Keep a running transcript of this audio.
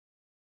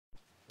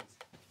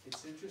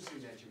It's interesting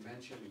that you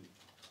mentioned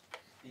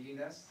feeding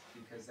us,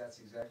 because that's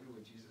exactly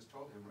what Jesus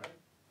told him, right?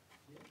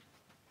 Yeah.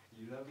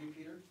 You love me,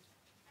 Peter?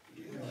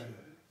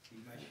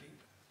 Feed my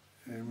sheep.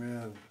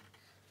 Amen.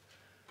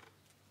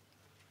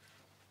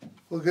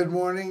 Well, good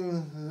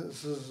morning.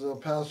 This is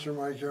Pastor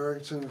Mike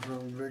Erickson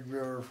from Big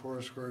Bear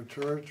Foursquare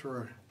Church.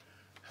 We're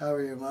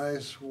having a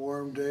nice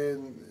warm day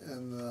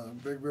in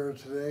Big Bear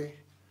today,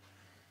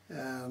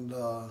 and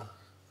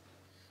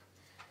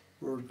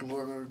we're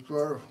going to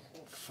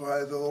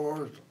glorify the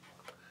Lord.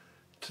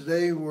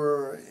 Today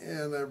we're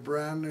in a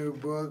brand new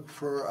book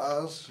for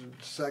us,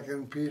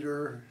 2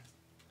 Peter,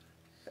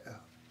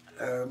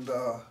 and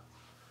the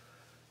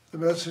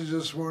message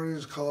this morning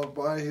is called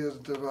By His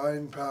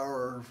Divine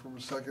Power, from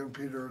 2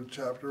 Peter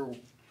chapter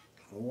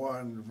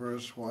 1,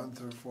 verse 1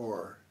 through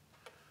 4.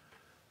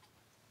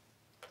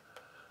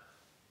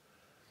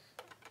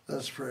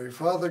 Let's pray.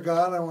 Father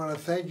God, I want to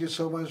thank you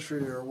so much for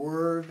your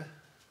word.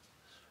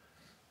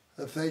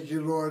 I thank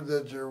you, Lord,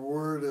 that your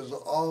word is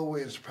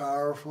always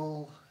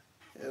powerful.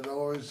 It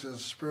always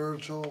is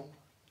spiritual.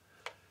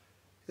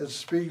 It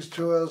speaks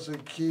to us,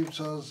 it keeps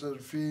us, it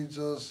feeds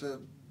us, it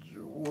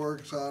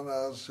works on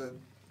us, it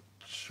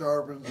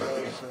sharpens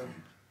us, and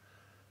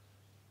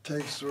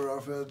takes the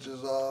rough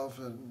edges off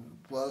and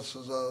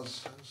blesses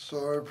us.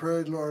 So I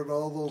prayed, Lord,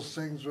 all those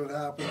things would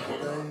happen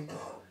today.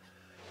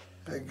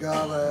 And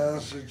God, I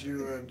ask that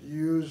you would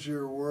use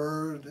your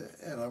word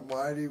in a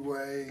mighty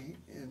way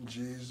in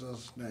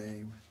Jesus'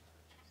 name.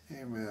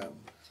 Amen.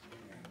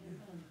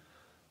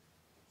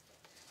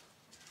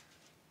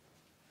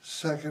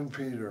 2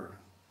 Peter.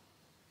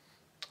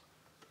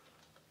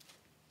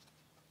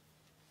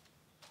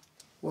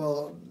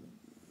 Well,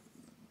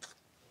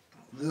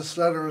 this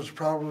letter was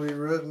probably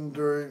written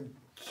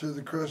to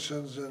the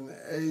Christians in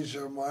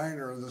Asia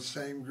Minor, the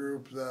same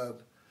group that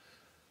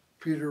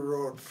Peter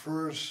wrote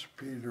 1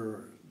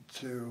 Peter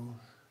to.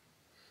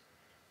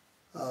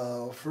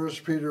 1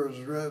 Peter was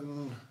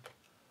written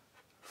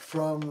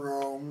from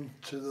Rome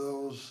to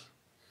those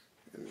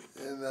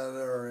in that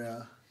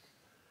area.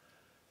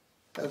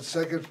 And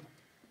 2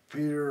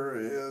 Peter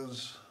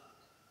is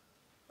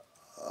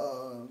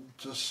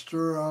to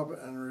stir up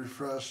and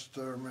refresh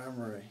their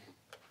memory.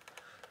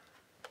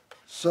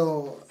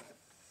 So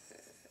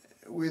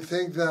we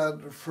think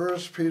that 1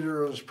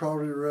 Peter was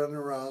probably written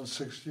around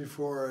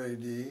 64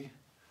 AD.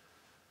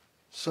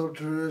 Some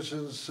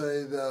traditions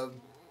say that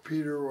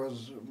Peter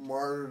was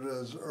martyred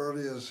as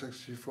early as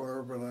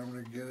 64, but I'm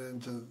going to get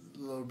into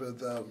a little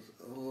bit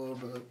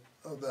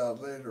of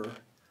that later.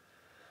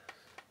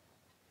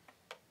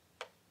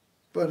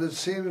 But it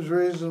seems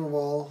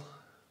reasonable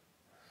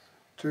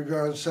to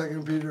regard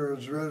 2 Peter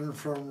as written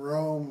from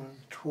Rome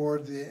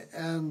toward the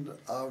end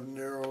of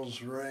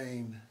Nero's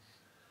reign,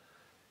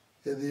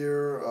 in the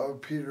year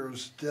of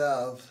Peter's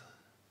death,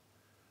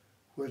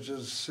 which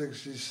is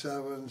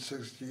 67,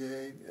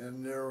 68,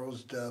 and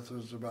Nero's death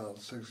was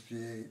about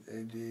 68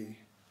 AD.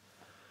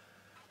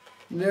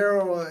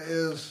 Nero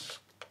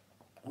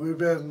we've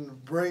been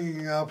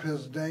bringing up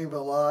his name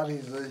a lot.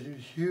 He's a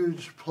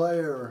huge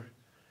player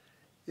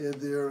in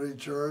the early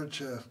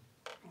church,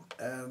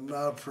 and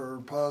not for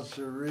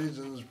positive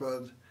reasons,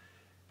 but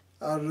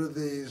under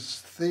the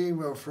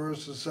theme of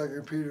 1st and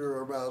 2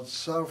 Peter about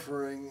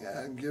suffering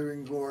and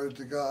giving glory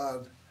to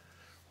God,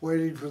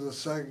 waiting for the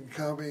second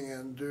coming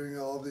and doing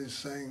all these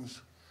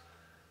things.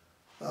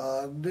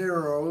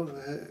 Nero,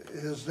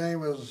 his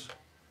name is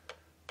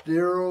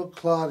Nero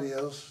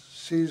Claudius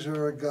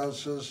Caesar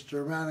Augustus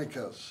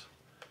Germanicus.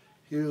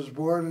 He was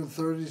born in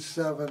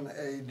 37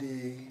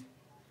 AD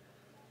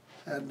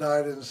and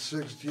died in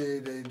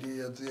 68 AD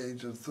at the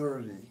age of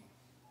 30.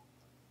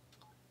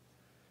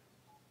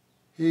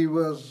 He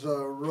was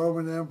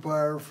Roman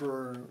Empire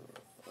for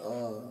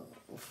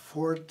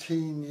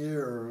 14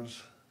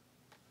 years,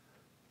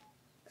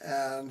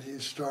 and he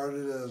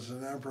started as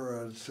an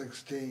emperor at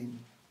 16.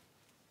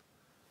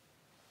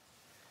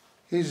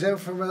 He's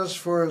infamous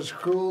for his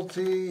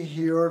cruelty.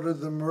 He ordered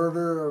the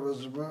murder of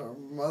his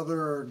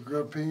mother,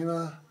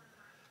 Agrippina,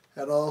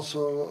 and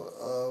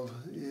also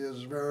he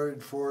is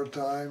married 4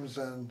 times,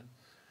 and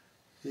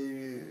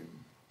he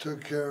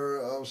took care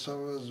of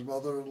some of his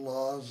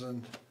mother-in-laws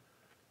and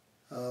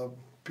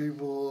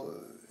people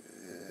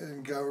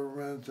in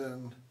government,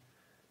 and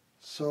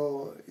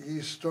so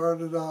he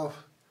started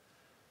off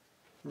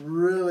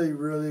really,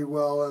 really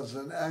well as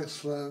an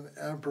excellent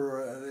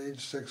emperor at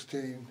age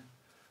 16.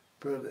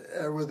 But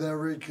with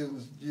every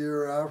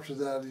year after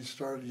that, he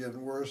started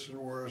getting worse and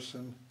worse,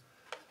 and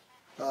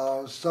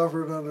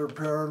suffered under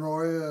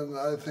paranoia, and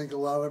I think a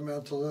lot of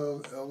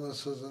mental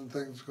illnesses and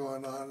things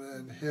going on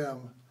in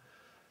him.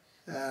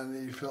 And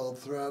he felt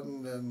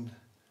threatened and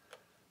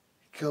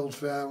killed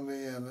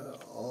family and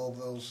all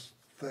those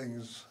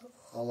things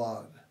a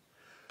lot.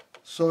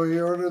 So he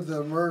ordered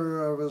the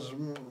murder of his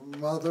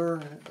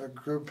mother,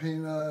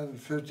 Agrippina, in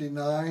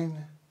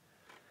 59,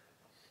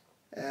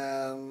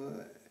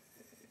 and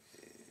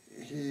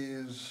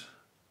he's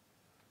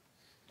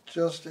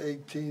just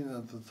 18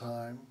 at the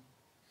time,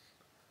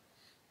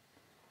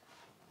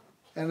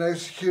 and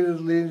executed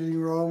leading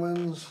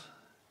Romans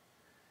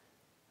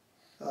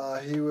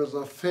He was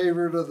a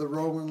favorite of the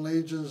Roman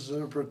legions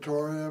in the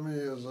Praetorium.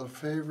 He was a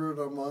favorite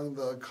among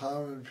the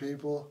common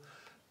people.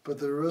 But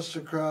the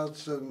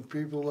aristocrats and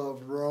people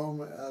of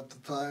Rome at the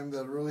time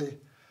that really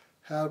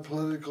had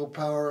political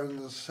power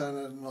in the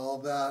Senate and all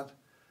that,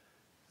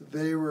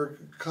 they were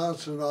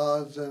constant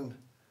odds, and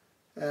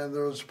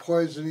there was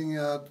poisoning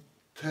at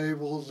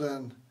tables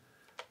and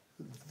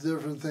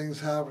different things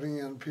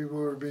happening, and people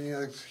were being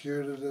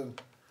executed.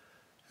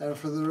 And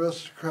for the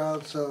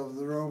aristocrats of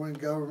the Roman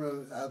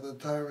government at the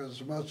time, it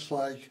was much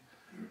like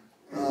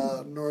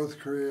North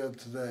Korea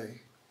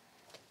today.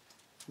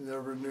 You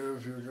never knew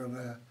if you were going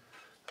to,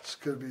 this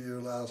could be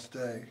your last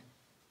day.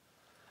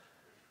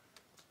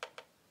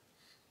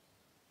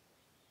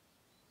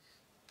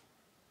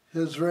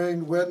 His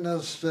reign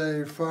witnessed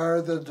a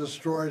fire that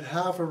destroyed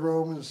half of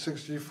Rome in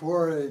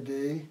 64 AD.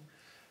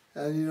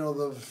 And you know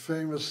the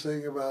famous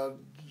thing about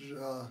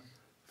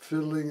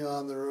fiddling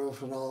on the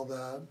roof and all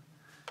that.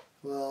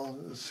 Well,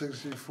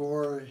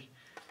 64,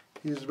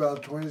 he's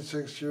about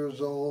 26 years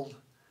old.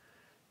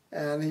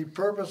 And he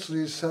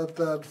purposely set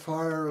that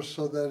fire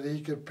so that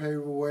he could pave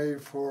a way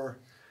for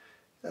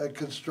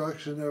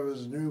construction of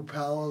his new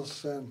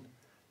palace and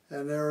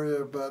an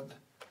area. But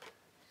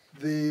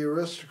the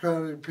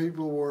aristocratic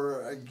people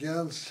were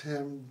against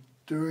him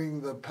doing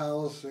the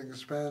palace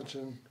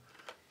expansion.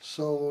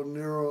 So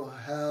Nero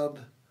had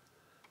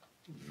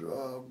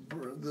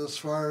this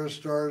fire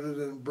started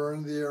and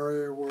burned the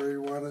area where he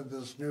wanted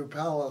this new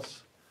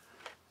palace,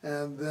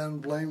 and then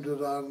blamed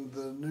it on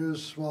the new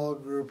small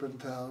group in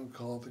town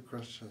called the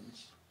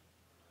Christians.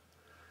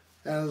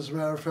 And as a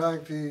matter of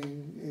fact, he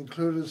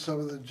included some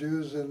of the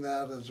Jews in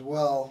that as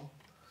well.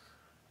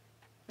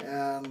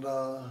 And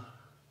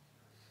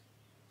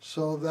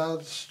so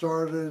that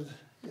started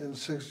in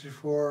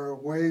 64,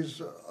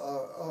 Waves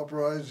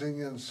uprising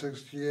in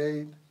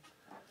 68,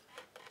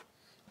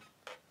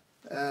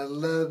 and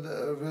led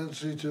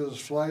eventually to his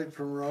flight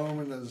from Rome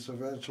and his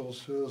eventual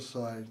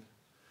suicide.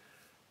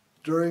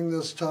 During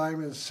this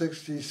time in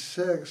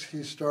 66,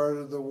 he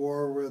started the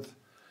war with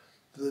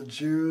the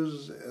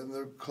Jews, and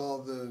they're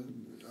called the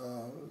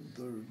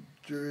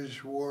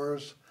Jewish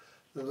Wars,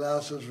 that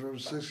lasted from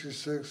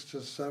 66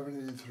 to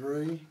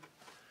 73,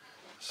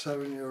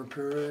 7-year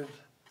period.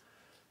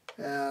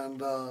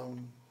 And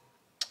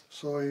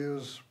so he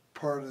was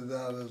part of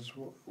that as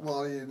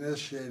well. He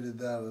initiated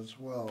that as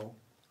well.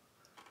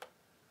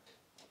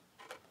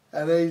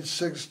 At age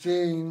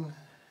 16,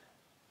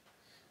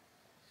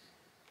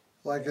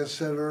 like I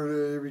said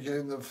earlier, he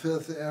became the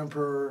 5th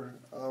emperor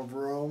of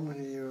Rome.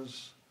 He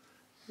was,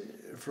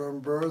 from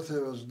birth,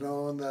 it was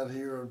known that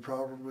he would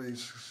probably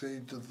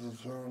succeed to the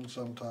throne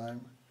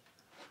sometime.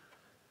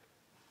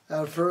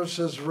 At first,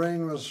 his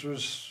reign was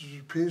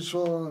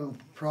peaceful and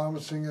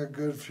promising a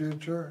good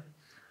future.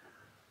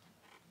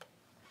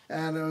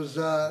 And it was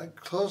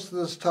close to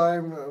this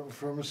time,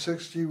 from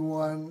 60,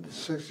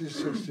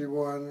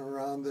 61,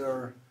 around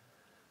there,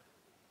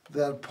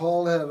 that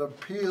Paul had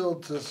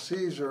appealed to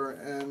Caesar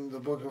in the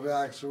book of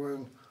Acts. So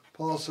when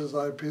Paul says,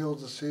 I appealed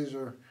to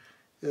Caesar,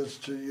 it's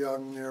to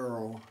young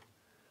Nero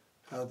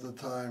at the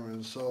time.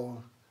 And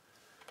so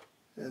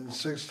in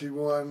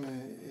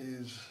 61,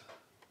 he's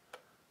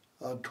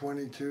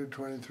 22,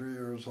 23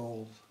 years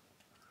old.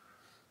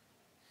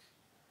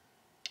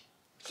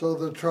 So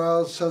the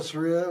trial of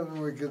Caesarea,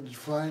 and we could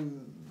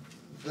find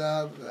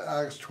that,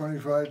 Acts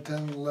 25,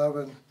 10,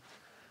 11.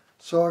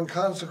 So, and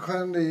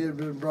consequently, he had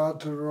been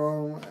brought to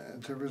Rome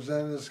to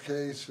present his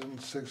case in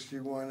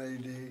 61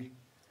 AD.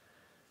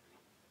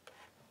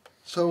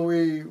 So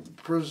we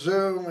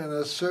presume and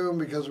assume,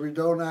 because we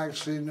don't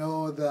actually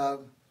know that,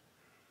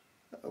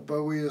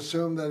 but we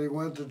assume that he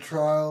went to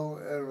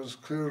trial and was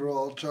cleared of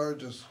all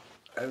charges,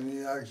 and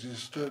he actually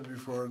stood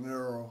before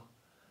Nero.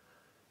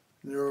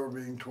 Nero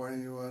being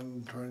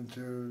 21,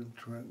 22,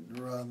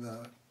 20, around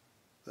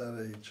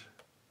that age.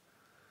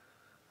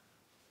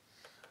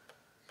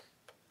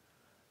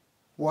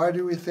 Why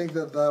do we think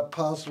that that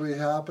possibly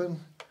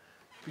happened?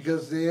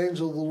 Because the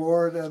angel of the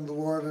Lord and the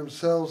Lord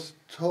himself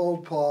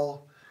told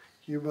Paul,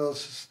 you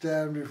must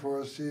stand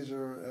before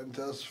Caesar and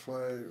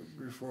testify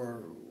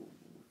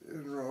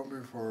in Rome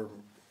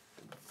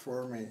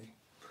before me.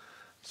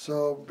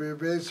 So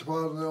based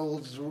upon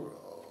those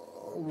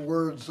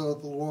words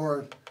of the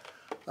Lord,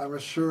 I'm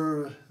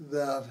assured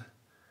that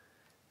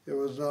it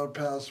was not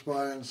passed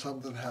by and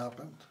something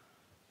happened.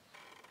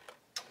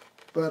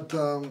 But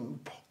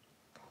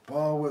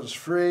Paul was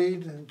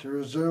freed to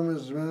resume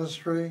his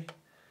ministry,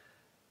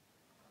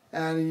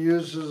 and he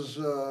uses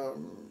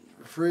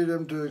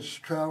freedom to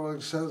travel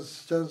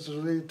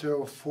extensively to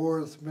a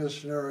 4th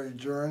missionary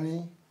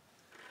journey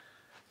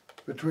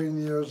between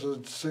the years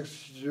of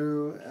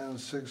 62 and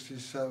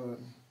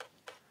 67.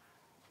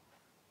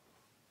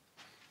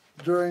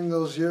 During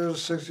those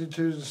years,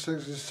 62 to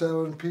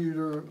 67,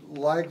 Peter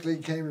likely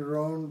came to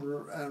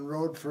Rome and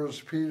wrote 1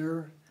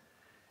 Peter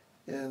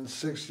in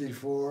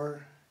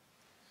 64.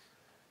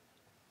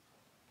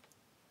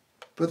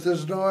 But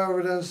there's no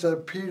evidence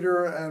that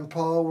Peter and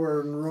Paul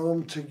were in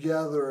Rome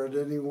together at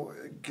any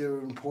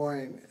given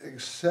point,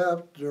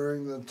 except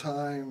during the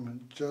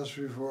time just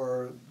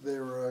before they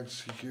were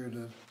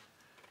executed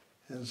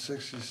in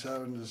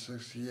 67 to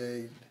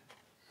 68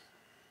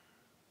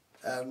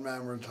 at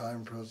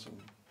Mamertine prison.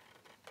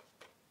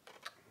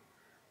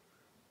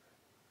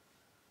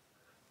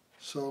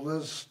 So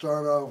let's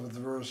start off with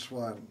verse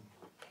 1.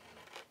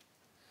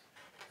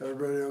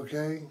 Everybody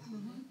okay?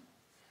 Mm-hmm.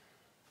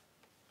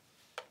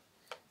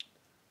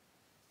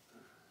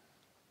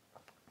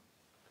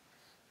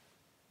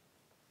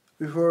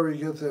 Before we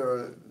get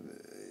there,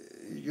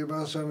 you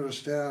must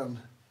understand,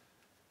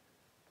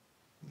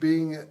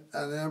 being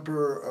an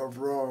emperor of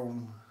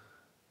Rome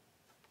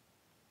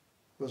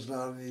was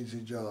not an easy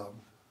job.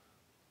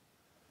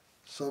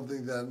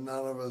 Something that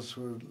none of us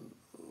would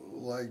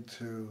like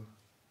to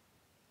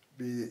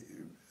be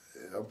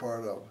a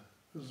part of.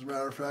 As a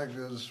matter of fact, it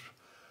was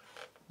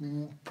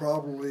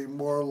probably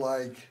more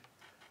like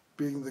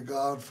being the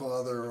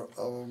godfather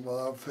of a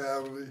mob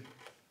family,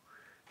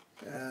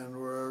 and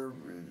where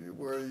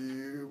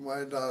you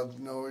might not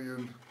know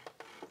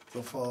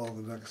the fall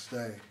the next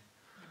day.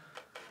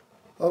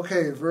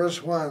 Okay,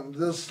 verse 1.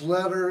 This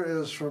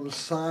letter is from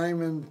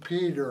Simon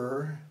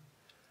Peter,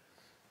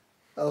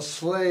 a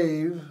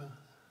slave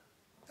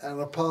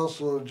and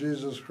apostle of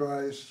Jesus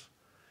Christ.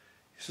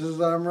 He says,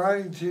 I'm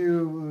writing to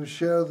you who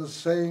share the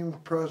same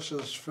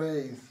precious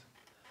faith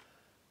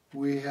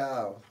we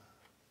have.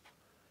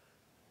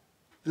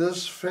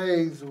 This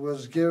faith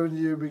was given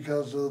you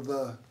because of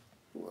the,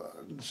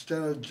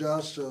 instead of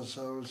justice,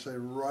 I would say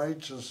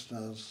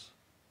righteousness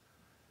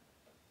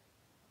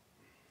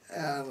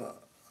and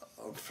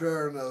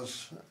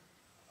fairness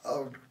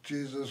of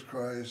Jesus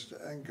Christ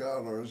and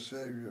God our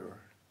Savior.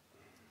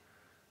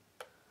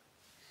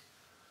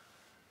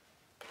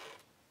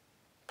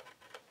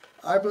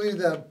 I believe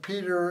that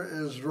Peter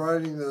is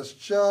writing this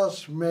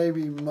just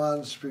maybe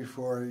months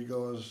before he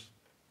goes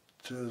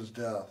to his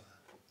death.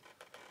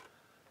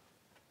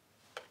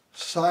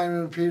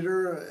 Simon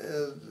Peter,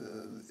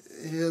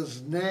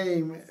 his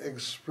name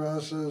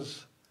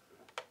expresses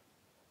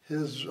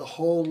his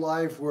whole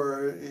life,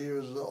 where he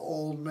was an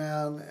old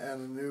man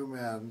and a new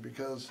man,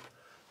 because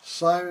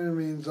Simon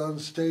means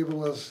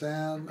unstable as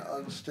sand,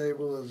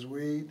 unstable as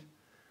wheat.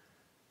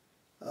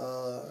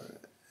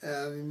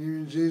 And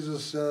even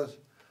Jesus said,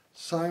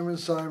 Simon,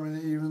 Simon,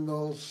 even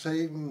though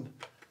Satan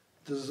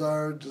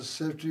desired to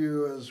sift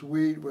you as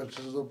wheat, which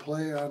is a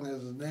play on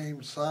his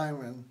name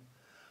Simon,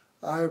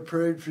 I have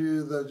prayed for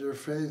you that your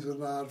faith will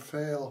not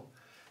fail.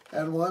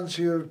 And once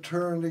you have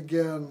turned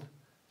again,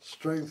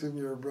 strengthen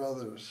your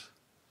brothers.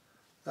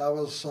 That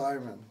was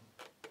Simon,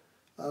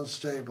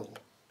 unstable.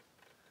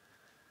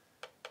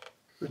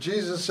 But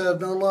Jesus said,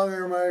 no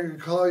longer am I going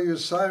to call you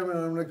Simon,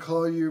 I'm going to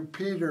call you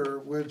Peter,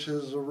 which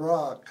is a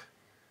rock.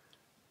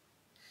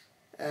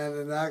 And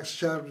in Acts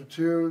chapter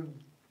 2,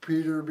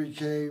 Peter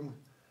became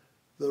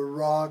the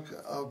rock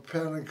of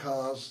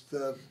Pentecost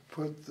that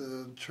put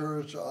the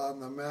church on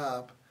the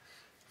map,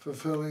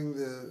 fulfilling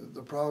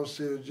the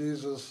prophecy of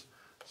Jesus,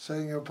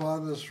 saying,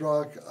 upon this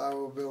rock I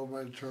will build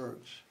my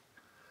church.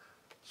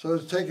 So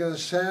it's taking a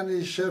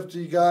sandy,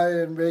 shifty guy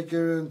and making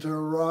him into a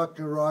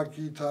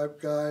rocky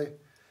type guy.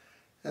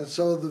 And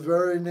so the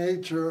very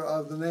nature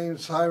of the name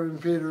Simon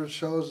Peter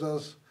shows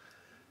us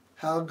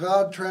how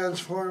God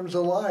transforms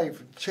a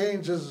life,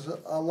 changes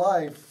a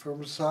life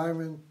from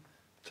Simon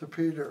to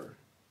Peter.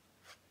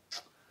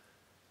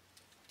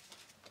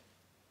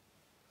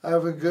 I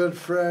have a good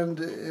friend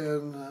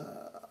in,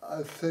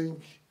 I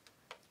think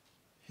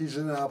he's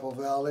in Apple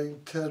Valley,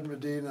 Ted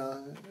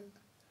Medina,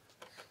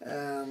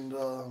 and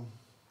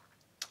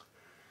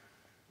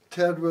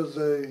Ted was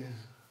a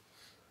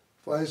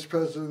vice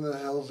president of the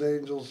Hells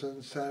Angels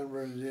in San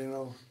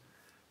Bernardino,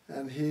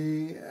 and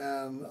he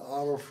and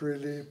Otto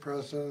Freely,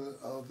 president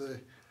of the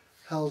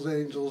Hells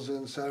Angels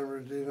in San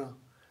Bernardino,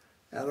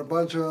 and a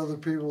bunch of other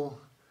people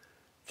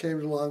came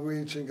to Long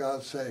Beach and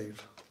got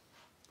saved.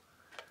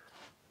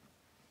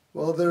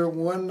 Well,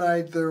 one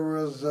night there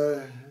was,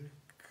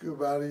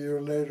 about a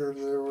year later,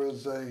 there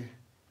was a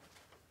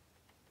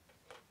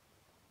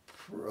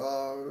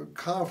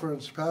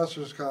conference,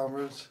 pastor's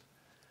conference,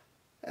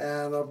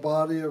 and a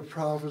body of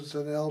prophets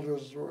and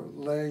elders were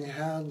laying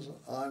hands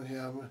on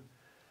him.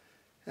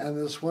 And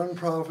this one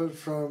prophet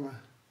from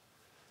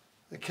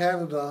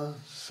Canada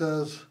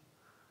says,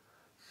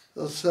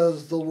 thus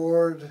says the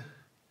Lord,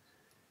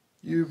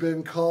 you've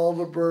been called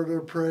a bird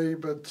of prey,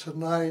 but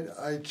tonight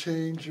I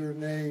change your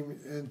name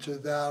into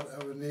that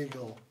of an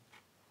eagle.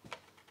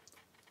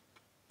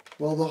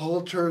 Well, the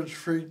whole church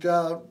freaked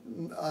out.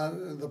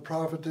 The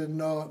prophet didn't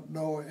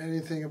know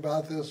anything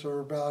about this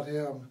or about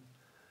him.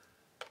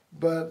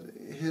 But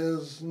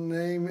his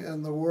name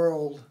in the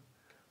world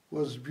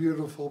was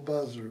Beautiful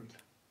Buzzard.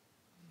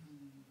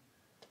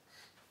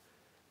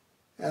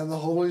 And the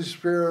Holy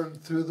Spirit,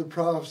 through the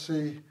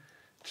prophecy,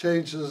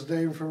 changed his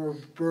name from a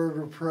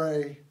bird of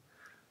prey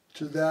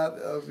to that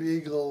of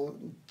eagle,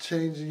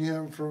 changing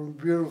him from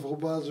Beautiful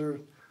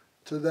Buzzard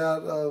to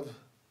that of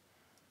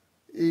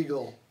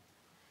eagle.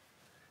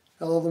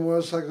 all the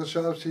motorcycle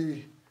shops.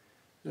 He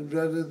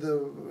invented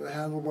the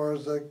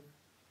handlebars, that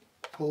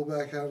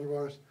pull-back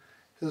handlebars.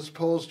 His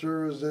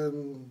poster is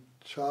in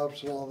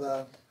shops and all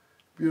that.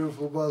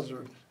 Beautiful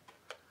buzzard.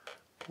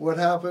 What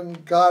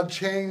happened? God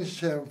changed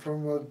him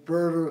from a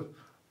bird of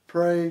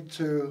prey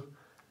to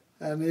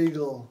an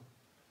eagle.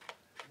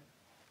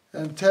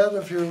 And Ted,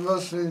 if you're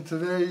listening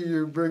today,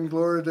 you bring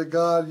glory to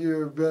God.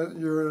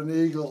 You're an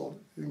eagle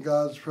in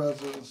God's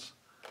presence.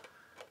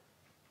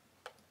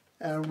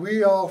 And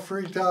we all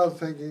freaked out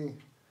thinking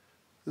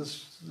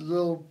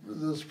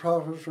this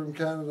prophet from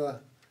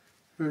Canada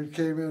who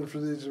came in for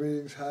these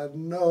meetings had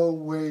no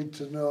way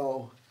to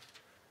know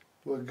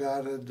what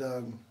God had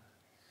done.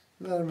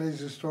 Isn't that an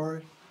amazing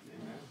story?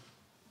 Amen.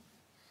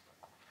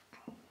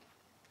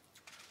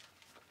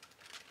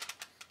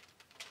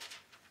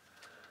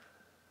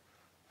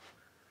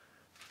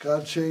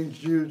 God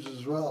changed you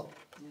as well.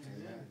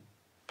 Amen.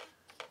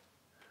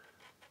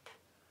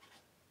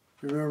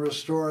 Remember a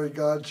story,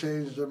 God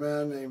changed a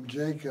man named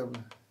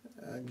Jacob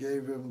and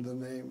gave him the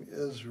name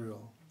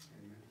Israel.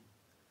 Amen.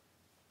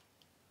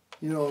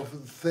 You know, the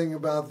thing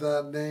about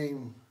that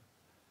name,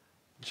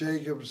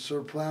 Jacob,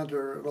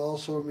 supplanter, it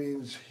also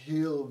means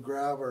heel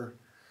grabber,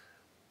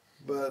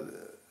 but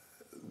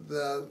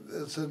that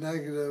it's a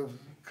negative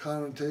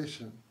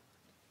connotation.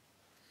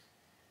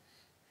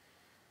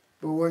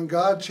 But when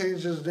God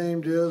changed his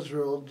name to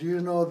Israel, do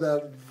you know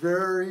that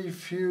very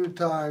few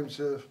times,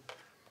 if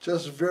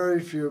just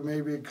very few,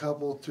 maybe a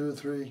couple, 2 or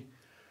 3,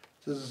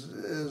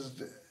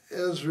 is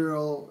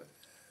Israel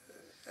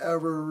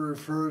ever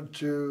referred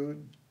to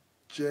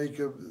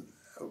Jacob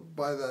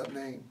by that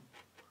name?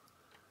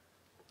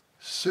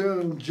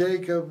 Soon,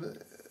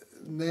 Jacob,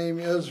 name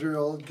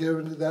Israel,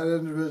 given to that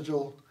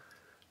individual,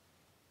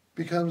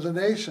 becomes a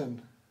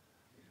nation.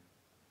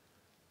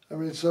 I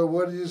mean, so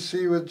what do you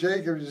see with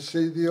Jacob? You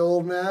see the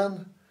old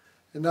man,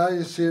 and now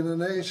you see a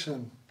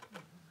nation.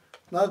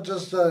 Not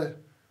just a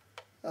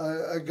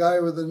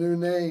guy with a new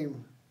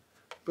name,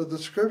 but the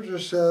scripture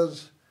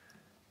says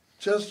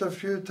just a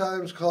few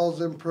times calls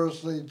him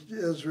personally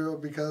Israel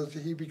because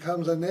he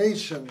becomes a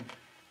nation.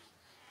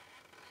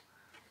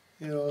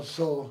 You know,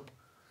 so,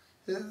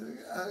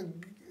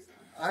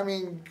 I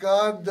mean,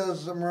 God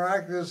does the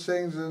miraculous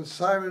things, and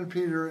Simon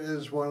Peter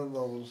is one of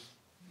those.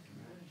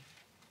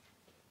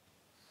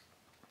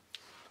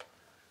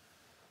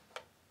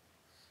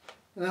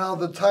 Now,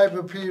 the type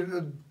of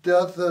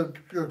death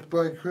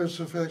by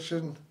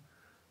crucifixion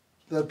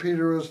that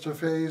Peter was to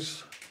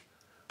face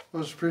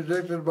was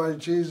predicted by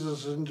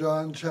Jesus in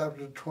John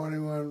chapter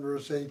 21,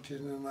 verse 18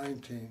 and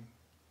 19.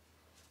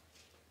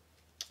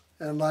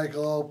 And like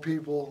all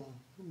people,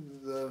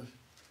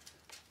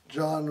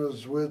 John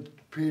was with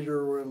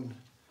Peter when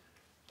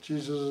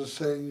Jesus is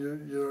saying,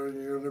 you're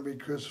going to be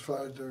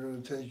crucified, they're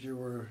going to take you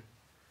where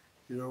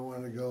you don't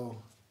want to go.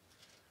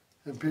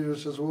 And Peter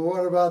says, well,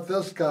 what about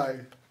this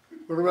guy?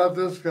 What about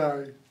this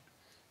guy?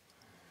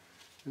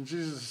 And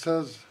Jesus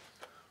says,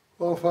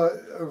 well, if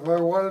I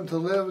wanted to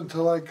live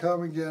until I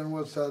come again,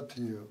 what's that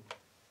to you?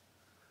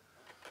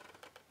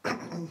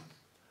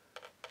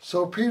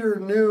 So Peter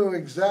knew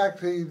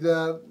exactly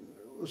that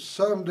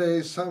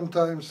someday,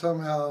 sometime,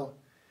 somehow,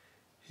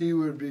 he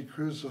would be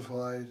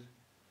crucified.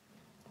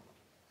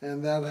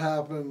 And that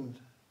happened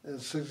in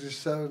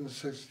 67,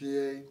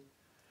 68.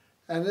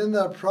 And in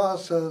that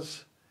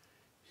process,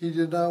 he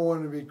did not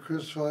want to be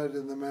crucified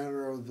in the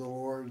manner of the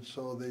Lord,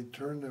 so they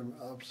turned him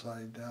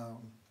upside down.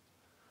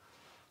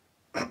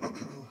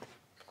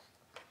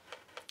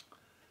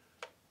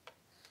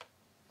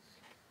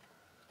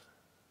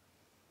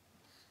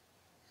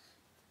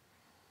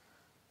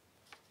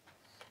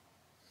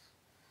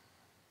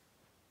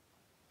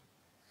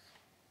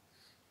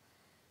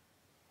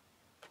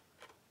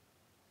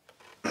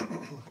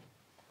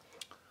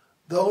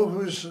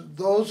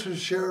 Those who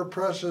share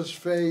precious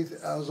faith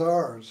as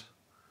ours,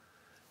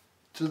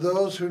 to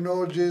those who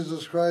know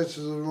Jesus Christ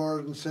as the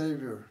Lord and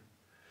Savior.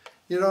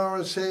 You know, I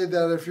would say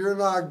that if you're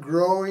not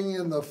growing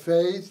in the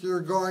faith,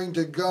 you're going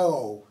to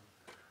go.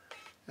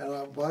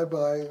 And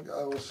bye-bye,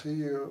 I will see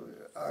you.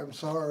 I'm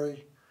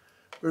sorry.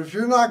 But if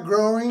you're not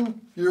growing,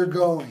 you're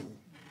going.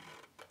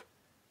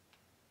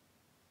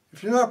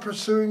 If you're not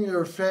pursuing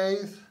your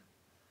faith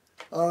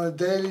on a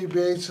daily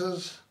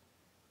basis,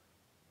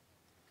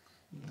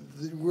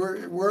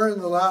 we're in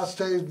the last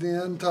days, the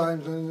end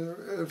times, and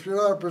if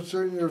you're not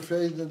pursuing your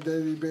faith on a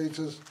daily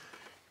basis,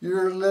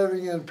 you're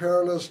living in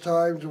perilous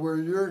times where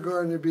you're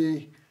going to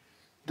be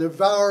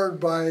devoured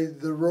by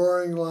the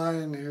roaring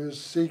lion who's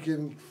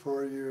seeking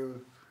for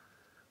you.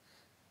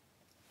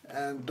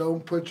 And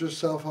don't put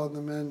yourself on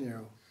the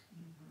menu.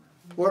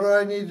 What do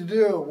I need to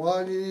do?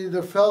 Well, you need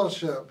to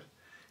fellowship.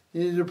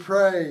 You need to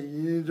pray.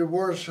 You need to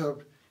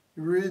worship.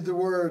 You read the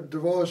Word,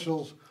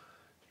 devotionals.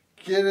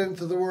 Get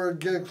into the Word,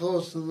 get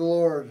close to the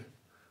Lord.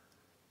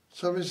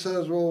 Somebody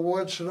says, well,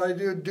 what should I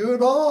do? Do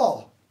it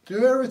all.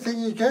 Do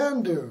everything you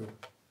can do.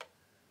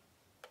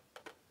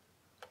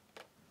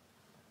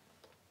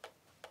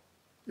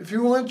 If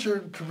you want to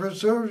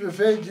preserve your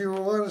faith, you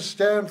want to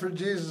stand for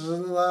Jesus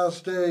in the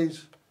last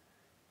days,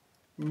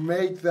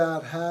 make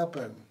that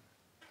happen.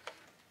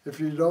 If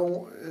you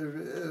don't,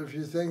 if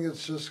you think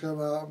it's just going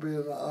to be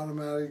an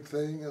automatic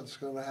thing, it's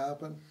going to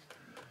happen,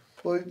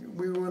 well,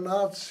 we will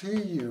not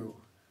see you.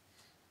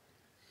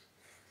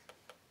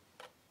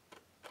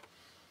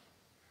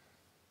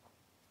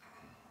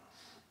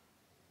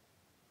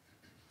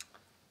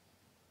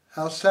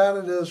 How sad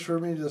it is for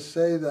me to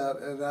say that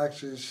and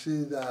actually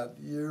see that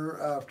year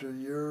after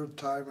year,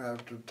 time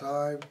after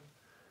time.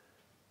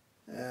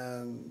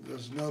 And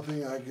there's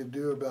nothing I can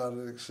do about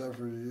it except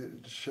for to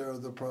share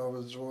the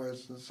prophet's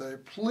voice and say,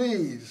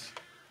 please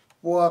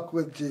walk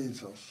with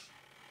Jesus.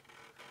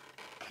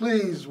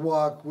 Please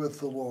walk with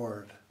the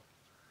Lord.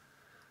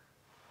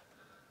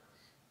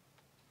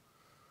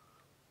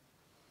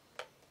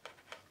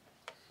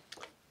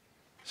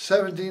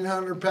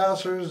 $1,700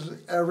 pastors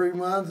every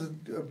month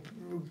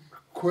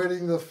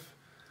quitting the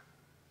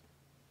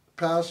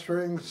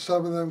pastoring,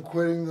 some of them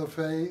quitting the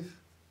faith,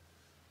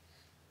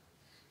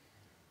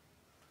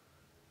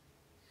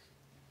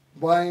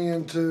 buying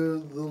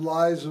into the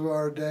lies of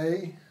our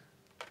day.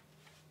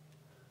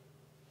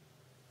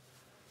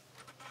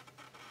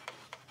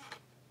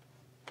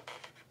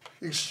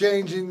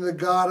 Exchanging the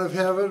God of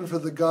heaven for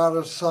the God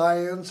of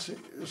science,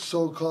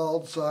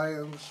 so-called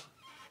science.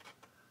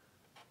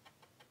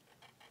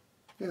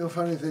 You know,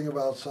 funny thing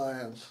about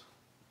science.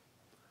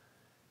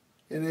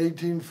 In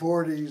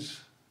 1840s,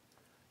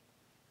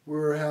 we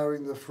were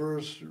having the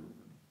first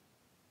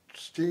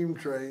steam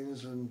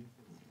trains and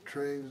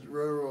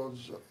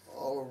railroads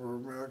all over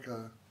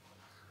America.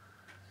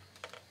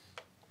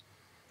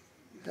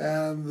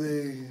 And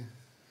the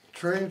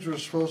trains were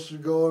supposed to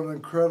go an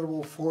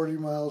incredible 40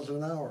 miles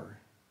an hour.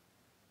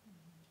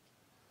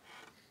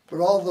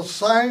 But all the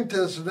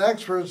scientists and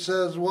experts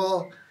says,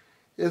 well,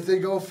 if they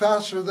go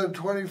faster than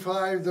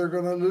 25, they're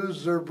going to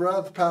lose their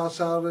breath,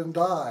 pass out, and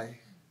die.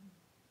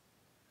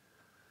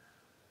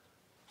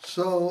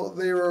 So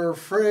they were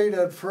afraid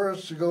at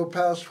first to go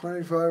past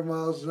 25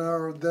 miles an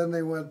hour. Then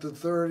they went to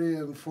 30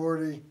 and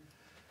 40.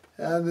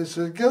 And they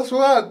said, guess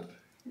what?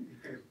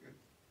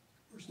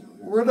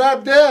 We're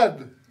not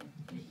dead.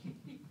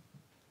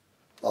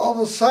 All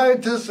the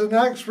scientists and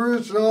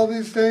experts and all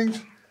these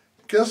things,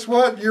 guess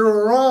what?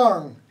 You're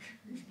wrong.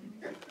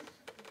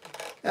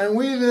 And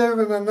we live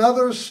in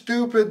another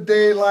stupid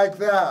day like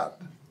that.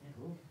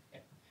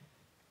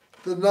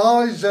 The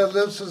knowledge that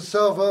lifts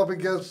itself up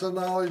against the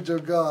knowledge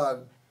of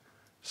God.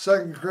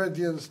 2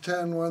 Corinthians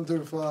 10, 1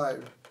 through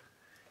 5.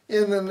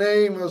 In the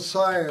name of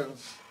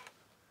science.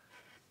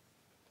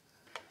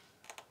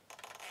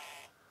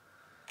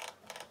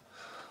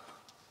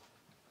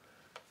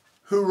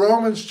 Who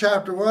Romans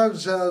chapter 1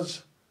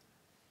 says,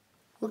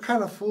 what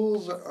kind of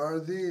fools are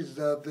these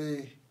that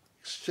they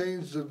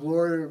exchange the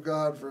glory of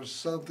God for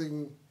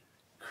something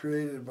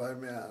created by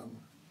man?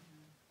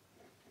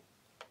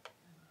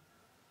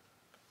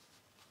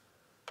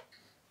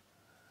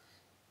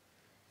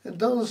 And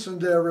don't listen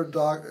to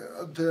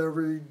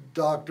every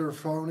doctor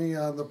phony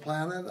on the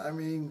planet. I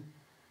mean,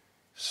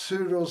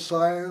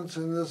 pseudoscience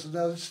and this and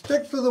that.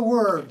 Stick to the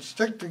Word.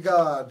 Stick to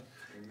God.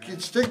 Amen.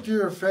 Stick to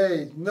your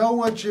faith. Know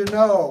what you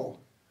know.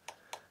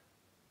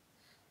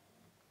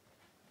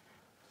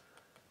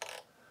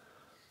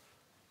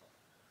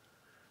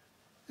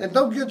 And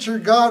don't get your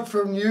God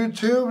from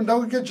YouTube. And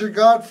don't get your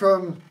God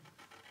from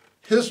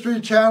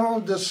History Channel,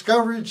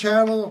 Discovery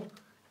Channel,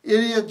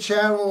 Idiot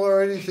Channel,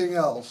 or anything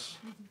else.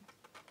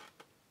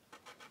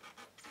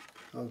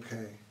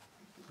 Okay.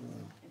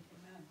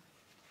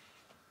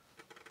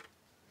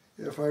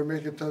 If I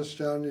make a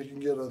touchdown, you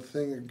can get a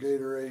thing of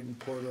Gatorade and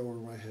pour it over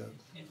my head.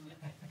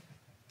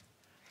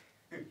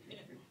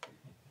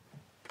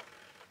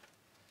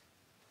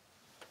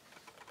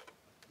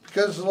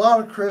 Because a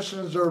lot of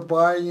Christians are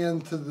buying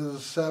into the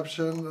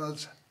deception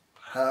that's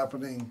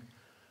happening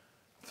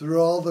through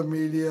all the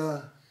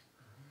media,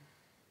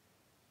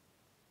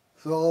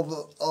 through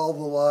all the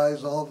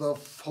lies, all the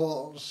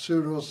false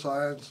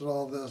pseudoscience and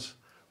all this.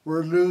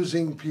 We're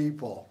losing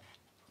people.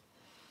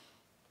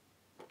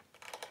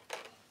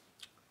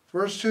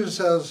 Verse 2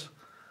 says,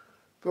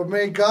 but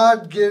may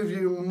God give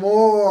you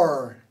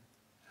more.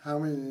 How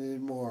many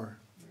need more?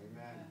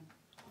 Amen.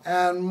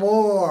 And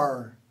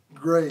more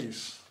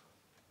grace.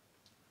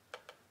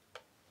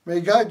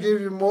 May God give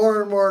you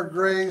more and more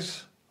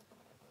grace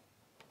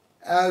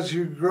as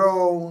you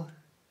grow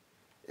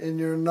in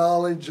your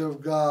knowledge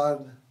of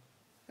God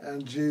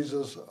and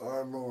Jesus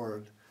our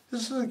Lord.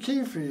 This is the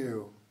key for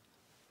you.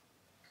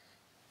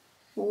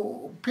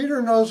 Well,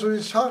 Peter knows what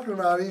he's talking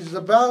about. He's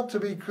about to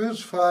be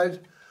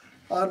crucified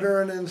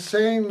under an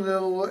insane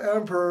little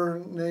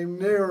emperor named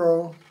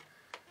Nero,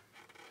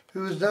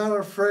 who is not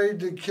afraid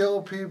to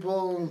kill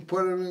people and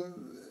put them in,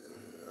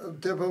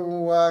 dip them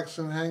in wax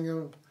and hang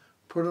them,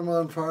 put them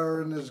on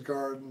fire in his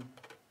garden.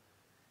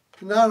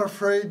 He's not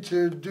afraid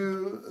to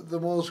do the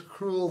most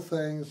cruel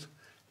things.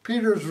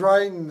 Peter's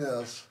writing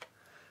this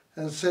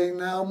and saying,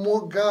 now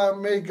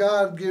may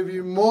God give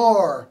you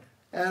more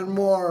and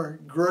more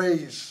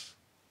grace.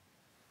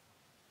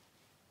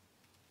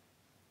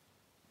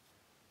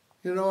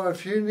 You know,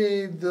 if you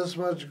need this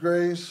much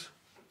grace,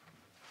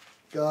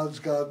 God's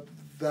got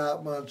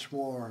that much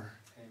more.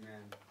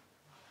 Amen.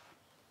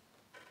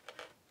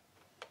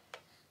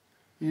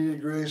 You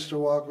need grace to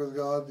walk with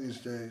God these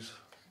days.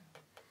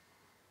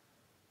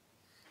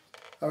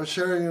 I was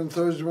sharing in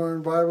Thursday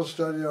morning Bible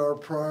study our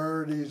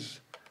priorities.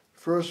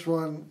 First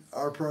one,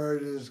 our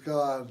priority is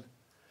God.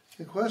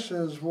 The question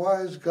is,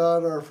 why is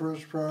God our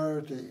first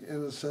priority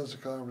in a sense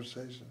of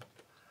conversation?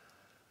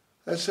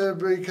 I said,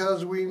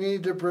 because we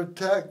need to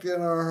protect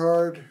in our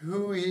heart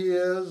who He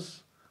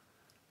is,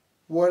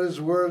 what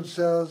His Word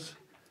says.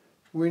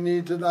 We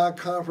need to not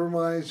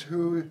compromise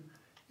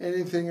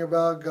anything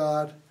about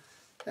God.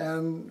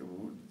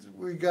 And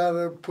we got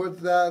to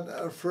put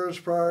that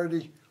first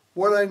priority.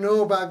 What I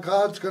know about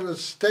God's going to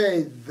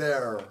stay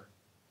there.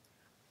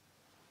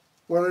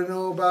 What I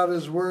know about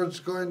His Word's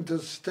going to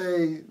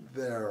stay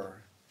there.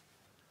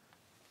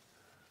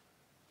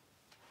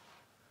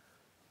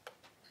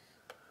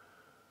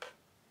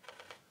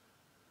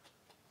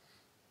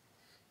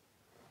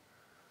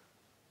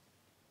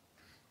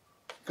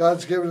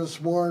 God's given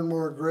us more and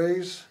more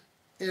grace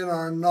in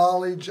our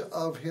knowledge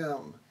of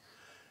Him.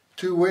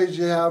 Two ways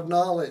you have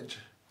knowledge.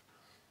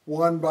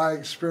 One by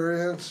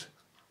experience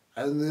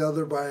and the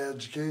other by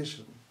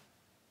education.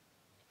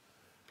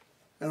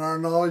 And our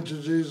knowledge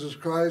of Jesus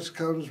Christ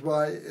comes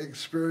by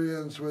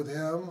experience with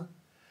Him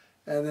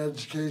and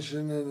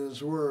education in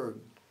His Word.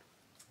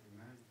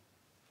 Amen.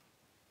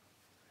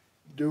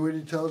 Do what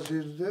He tells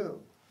you to do.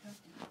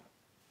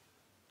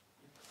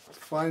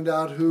 Find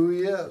out who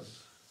He is.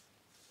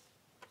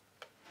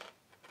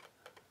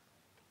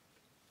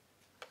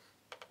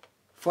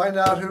 Find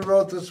out who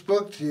wrote this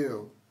book to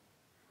you.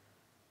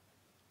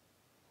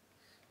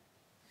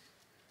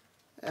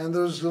 And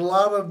there's a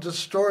lot of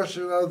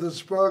distortion of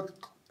this book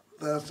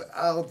that's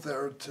out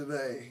there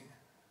today.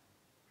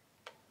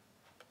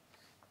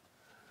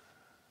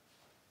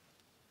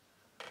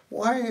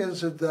 Why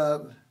is it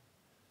that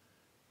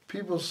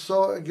people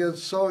get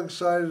so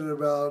excited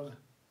about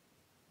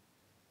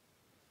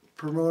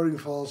promoting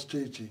false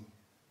teaching?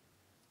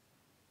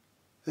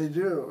 They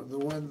do.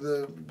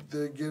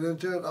 They get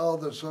into it, oh,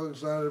 they're so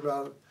excited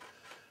about it.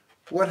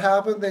 What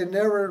happened? They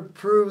never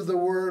proved the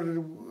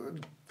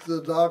Word,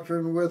 the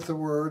doctrine with the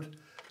Word.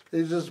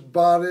 They just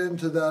bought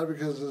into that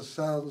because it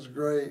sounds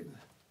great.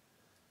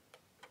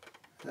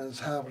 And it's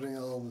happening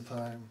all the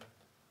time.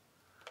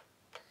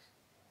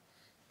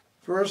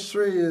 Verse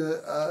 3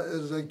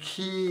 is a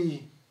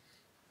key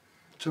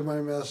to my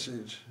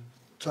message,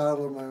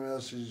 title of my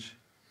message,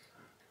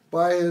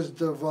 by His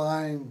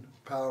divine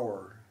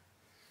power.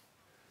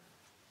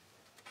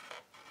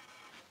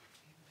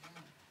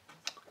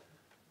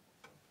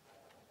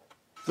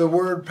 The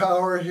word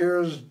power here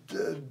is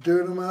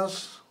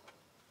dunamis,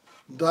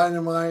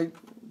 dynamite,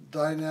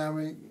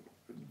 dynamic,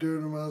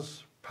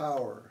 dunamis,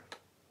 power.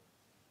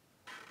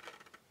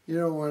 You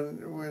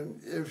know,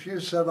 if you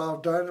set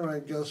off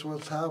dynamite, guess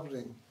what's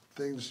happening?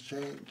 Things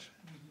change.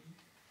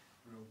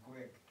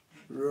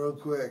 Real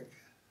quick.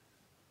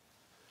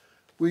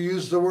 We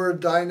use the word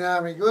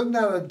dynamic. Isn't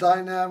that a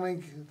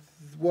dynamic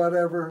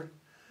whatever?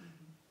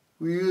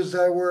 We use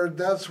that word.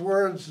 That's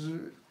words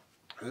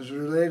is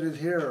related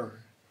here.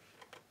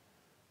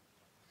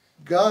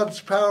 God's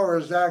power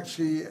is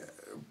actually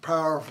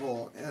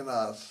powerful in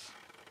us.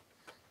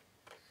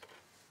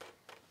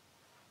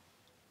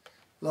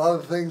 A lot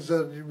of things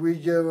that we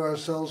give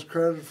ourselves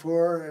credit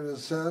for, in a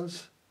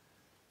sense,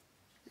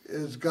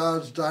 is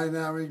God's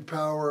dynamic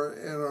power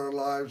in our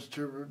lives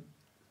to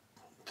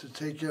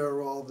take care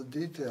of all the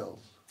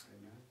details.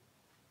 Amen.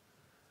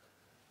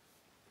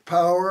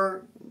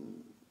 Power,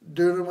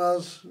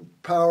 dunamis,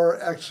 power,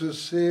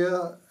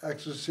 exousia.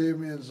 Exousia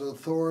means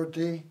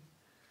authority.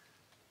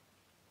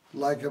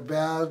 Like a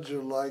badge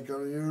or like a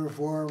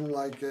uniform,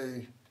 like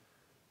a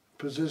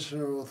position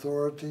of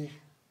authority.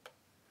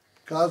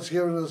 God's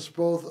given us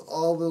both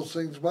all those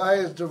things by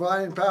His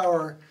divine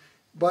power,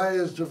 by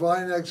His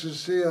divine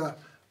exousia,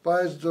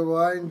 by His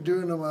divine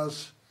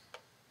dunamis.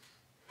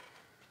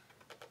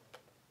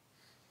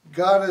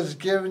 God has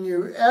given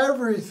you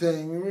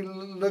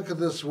everything. Look at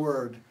this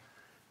word.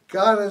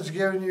 God has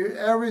given you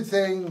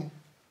everything,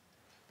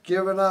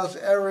 given us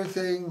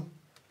everything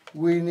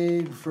we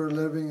need for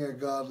living a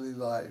godly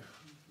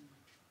life.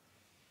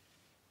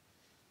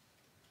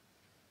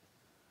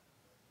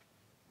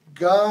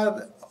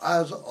 God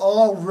has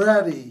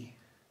already,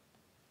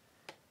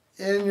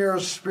 in your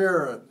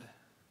spirit,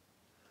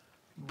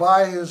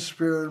 by His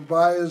Spirit,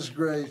 by His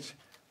grace,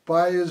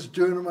 by His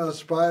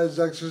dunamis, by His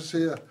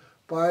exousia,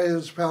 by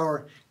His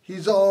power,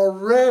 He's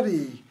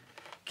already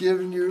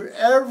given you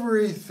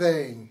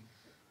everything.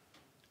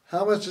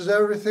 How much is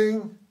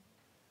everything?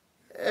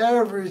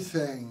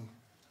 Everything.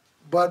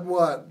 But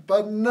what?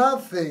 But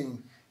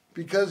nothing,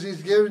 because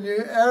He's given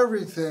you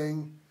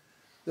everything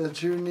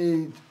that you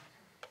need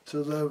to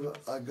live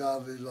a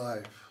godly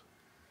life.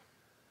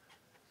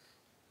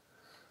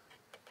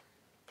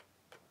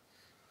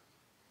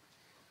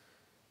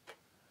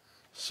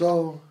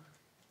 So,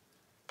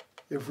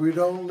 if we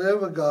don't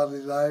live a godly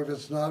life,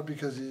 it's not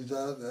because He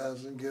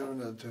hasn't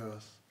given it to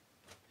us.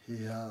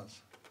 He has.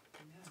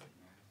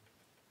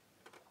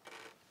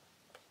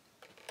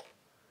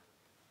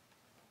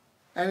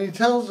 And he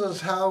tells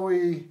us how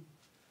we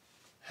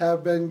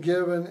have been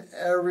given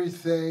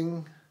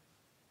everything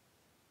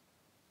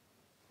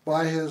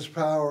by his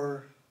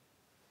power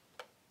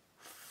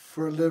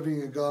for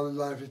living a godly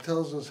life. He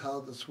tells us how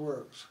this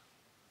works.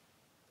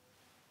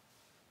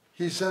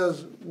 He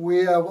says, we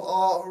have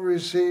all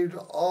received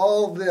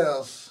all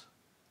this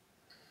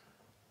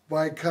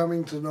by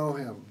coming to know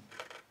him.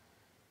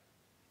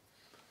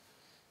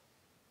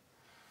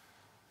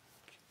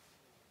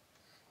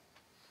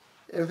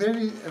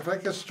 If I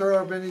could stir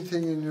up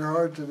anything in your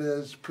heart today,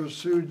 it's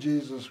pursue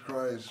Jesus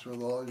Christ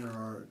with all your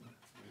heart.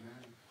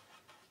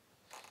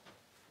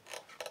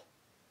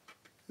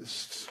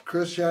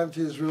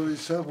 Christianity is really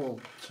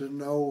simple, to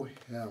know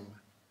him.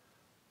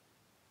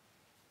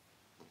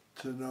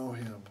 To know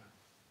him.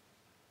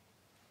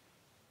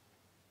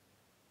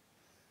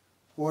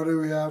 What do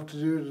we have to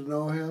do to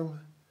know him?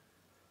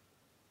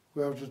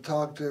 We have to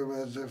talk to him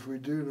as if we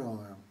do know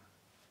him.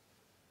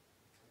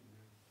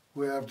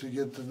 We have to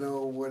get to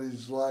know what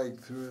he's like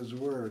through his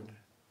word.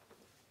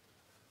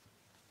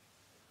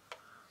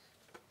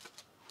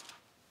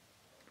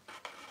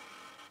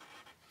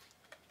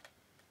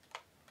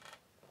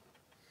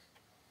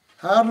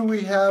 How do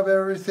we have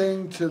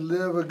everything to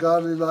live a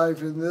godly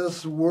life in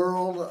this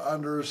world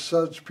under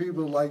such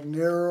people like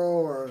Nero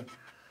or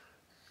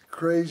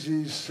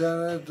crazy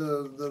Senate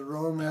that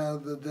Rome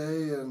had the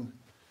day? And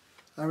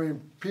I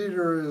mean,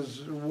 Peter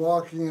is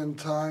walking in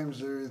times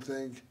that you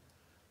think,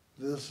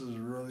 this is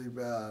really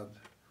bad.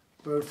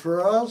 But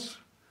for us,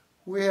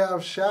 we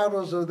have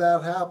shadows of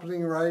that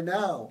happening right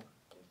now.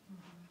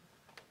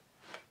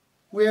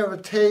 We have a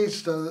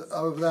taste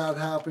of that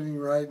happening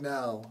right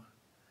now.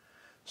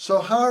 So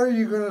how are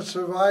you going to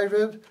survive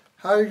it?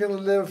 How are you going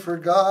to live for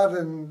God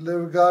and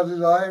live a godly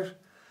life?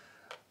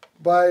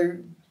 By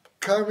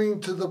coming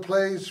to the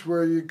place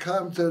where you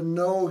come to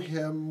know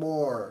him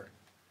more.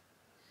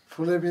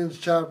 Philippians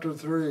chapter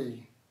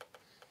 3.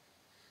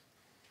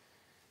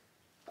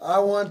 I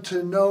want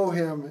to know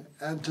him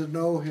and to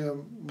know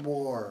him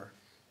more.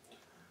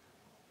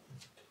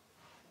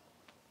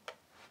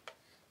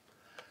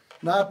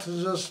 Not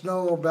to just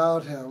know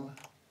about him,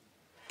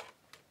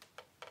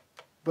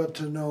 but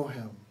to know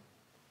him.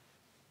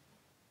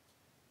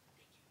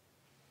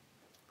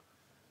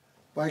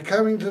 By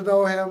coming to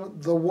know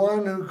him, the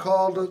one who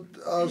called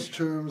us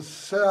to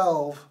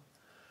himself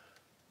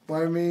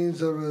by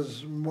means of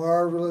his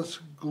marvelous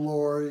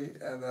glory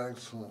and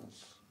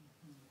excellence.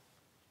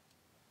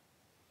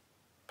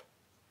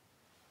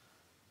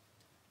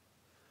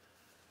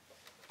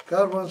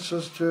 God wants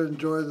us to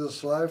enjoy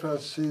this life. I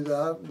see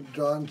that.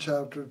 John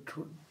chapter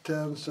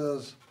 10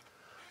 says,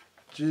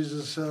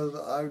 Jesus says,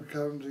 I've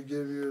come to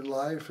give you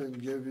life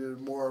and give you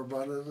more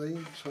abundantly,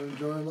 so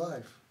enjoy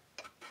life.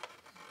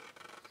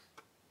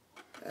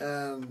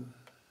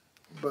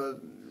 But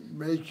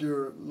make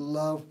your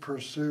love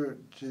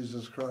pursuit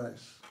Jesus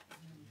Christ.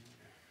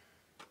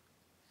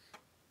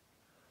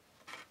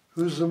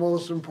 Who's the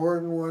most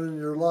important one in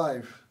your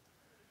life?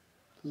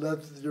 Let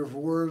your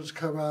words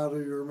come out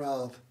of your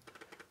mouth.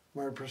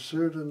 My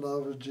pursuit and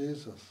love of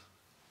Jesus.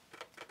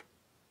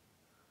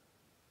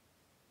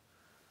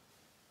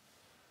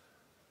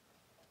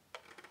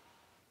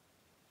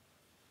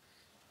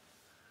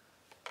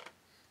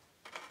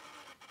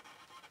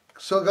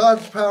 So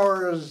God's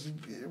power has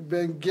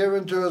been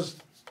given to us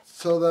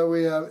so that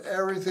we have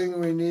everything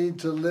we need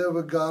to live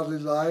a godly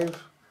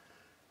life.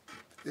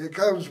 It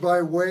comes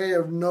by way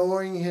of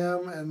knowing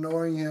him and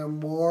knowing him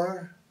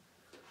more.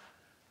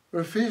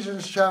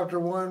 Ephesians chapter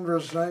 1,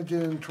 verse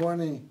 19 and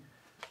 20,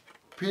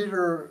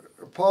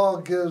 Paul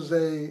gives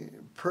a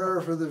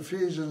prayer for the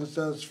Ephesians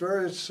that's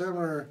very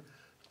similar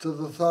to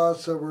the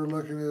thoughts that we're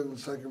looking at in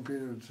 2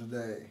 Peter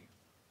today.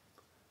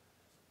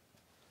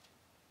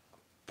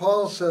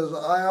 Paul says,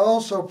 I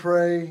also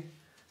pray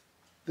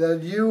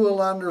that you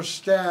will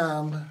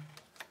understand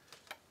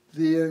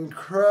the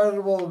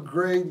incredible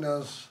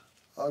greatness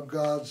of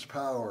God's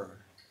power.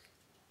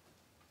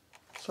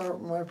 So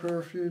my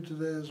prayer for you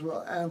today as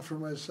well, and for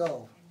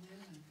myself.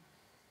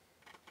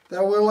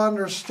 That we'll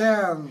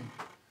understand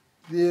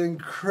the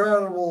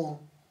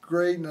incredible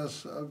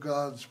greatness of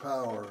God's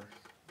power.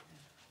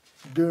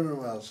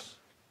 Dunamis,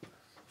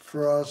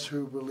 for us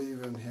who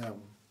believe in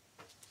him.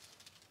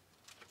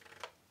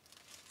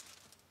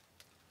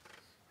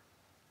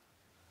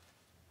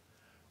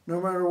 No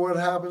matter what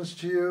happens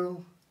to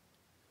you,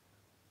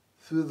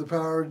 through the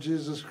power of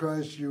Jesus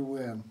Christ, you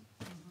win.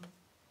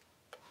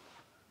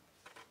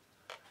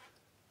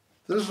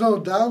 There's no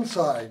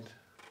downside.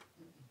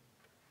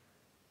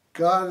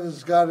 God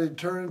has got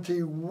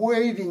eternity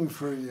waiting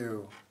for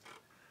you.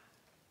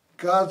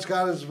 God's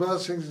got his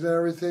blessings and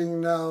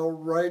everything now,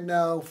 right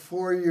now,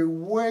 for you,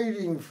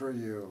 waiting for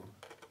you.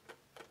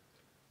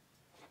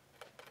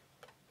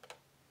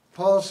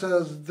 Paul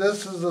says,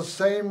 this is the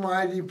same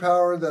mighty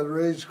power that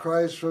raised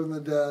Christ from the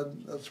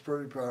dead. That's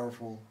pretty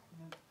powerful.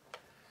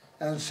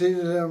 And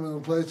seated him in the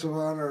place of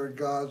honor at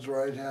God's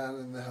right hand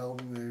in the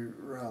heavenly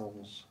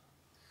realms.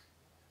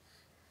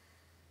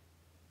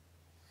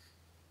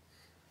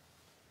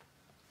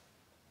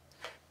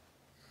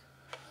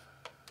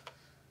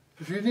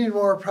 If you need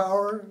more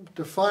power,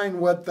 define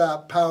what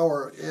that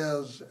power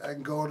is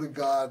and go to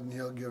God and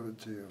He'll give it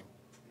to you.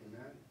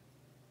 Amen.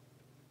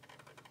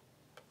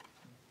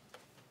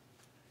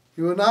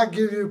 He will not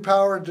give you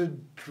power to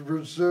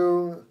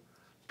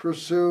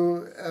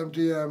pursue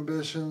empty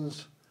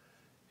ambitions.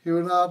 He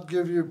will not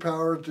give you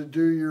power to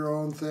do your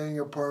own thing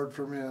apart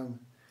from Him.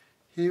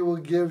 He will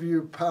give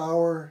you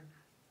power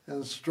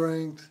and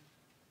strength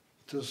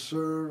to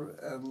serve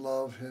and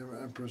love Him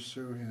and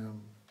pursue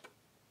Him.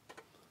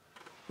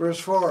 Verse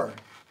 4.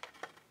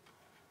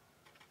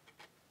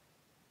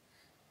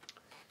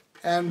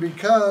 And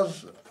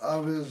because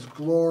of His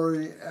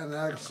glory and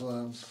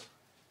excellence,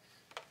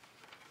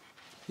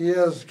 He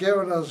has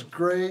given us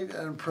great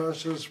and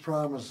precious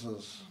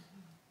promises.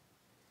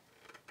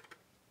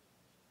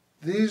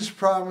 These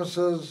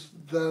promises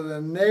that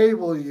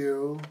enable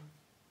you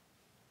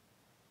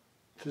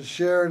to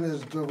share in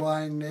His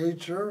divine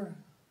nature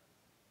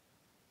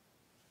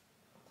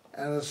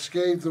and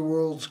escape the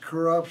world's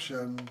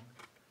corruption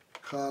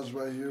caused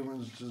by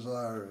humans'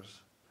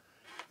 desires.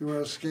 You want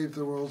to escape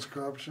the world's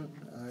corruption?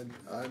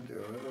 I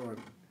do. I don't want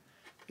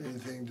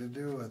anything to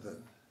do with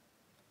it.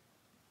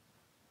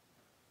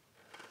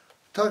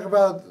 Talk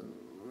about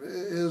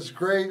His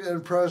great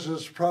and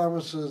precious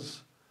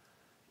promises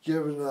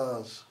given to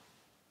us.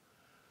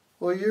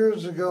 Well,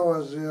 years ago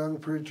as a young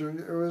preacher,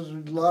 it was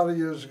a lot of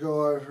years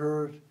ago, I've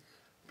heard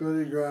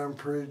Billy Graham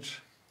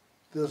preach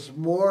this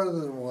more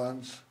than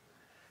once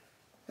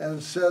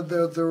and said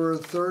that there were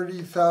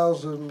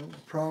 30,000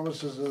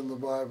 promises in the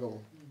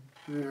Bible.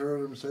 Have you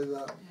heard him say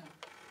that?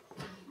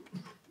 Yeah.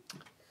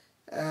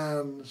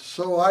 And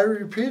so I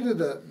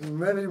repeated it in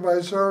many of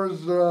my sermons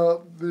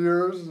throughout the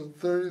years,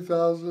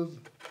 30,000,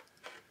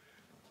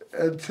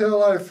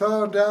 until I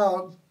found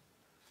out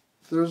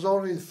there's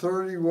only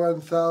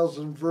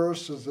 31,000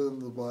 verses in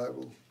the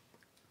Bible.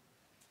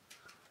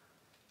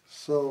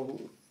 So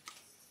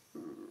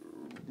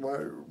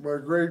my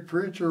great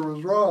preacher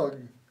was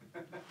wrong.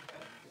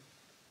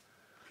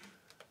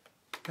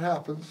 It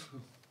happens.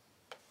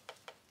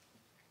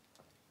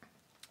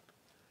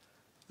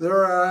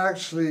 There are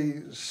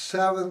actually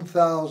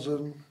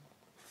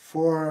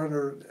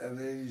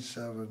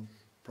 7,487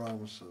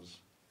 promises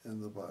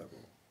in the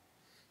Bible.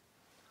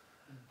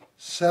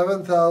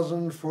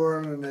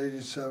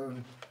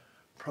 7,487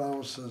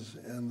 promises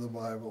in the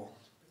Bible.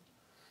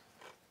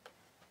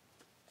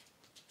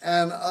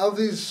 And of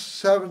these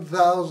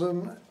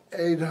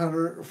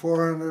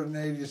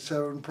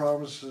 7,487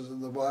 promises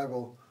in the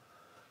Bible,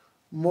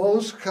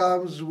 most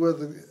comes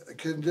with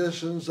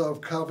conditions of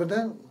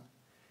covenant.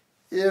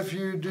 If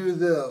you do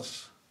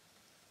this,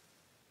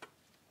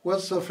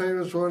 what's the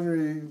famous one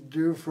we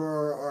do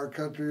for our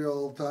country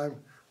all the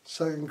time?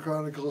 2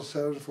 Chronicles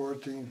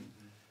 7:14.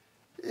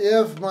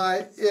 If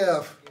my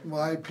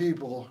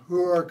people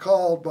who are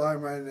called by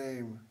my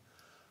name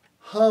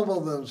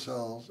humble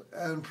themselves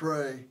and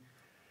pray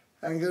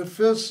and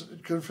confess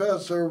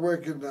their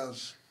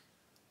wickedness,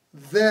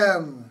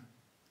 then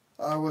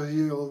I will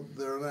heal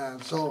their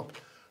land. So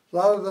a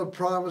lot of the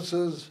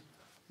promises,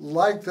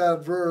 like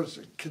that verse,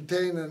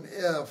 contain an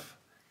if,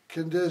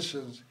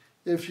 conditions.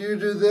 If you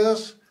do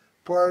this,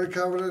 part of the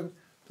covenant,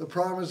 the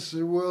promise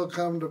will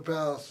come to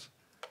pass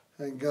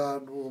and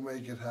God will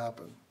make it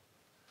happen.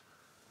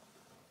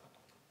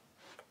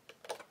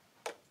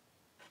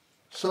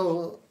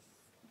 So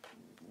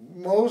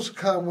most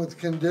come with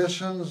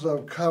conditions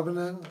of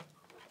covenant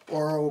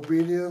or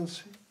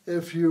obedience.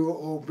 If you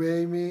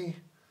obey me,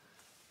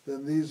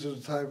 then these are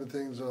the type of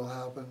things that will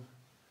happen.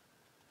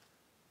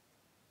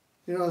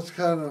 You know, it's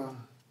kind of,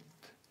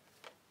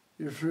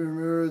 if you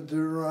remember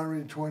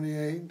Deuteronomy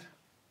 28,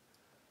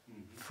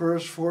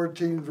 first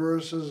 14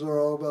 verses are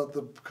all about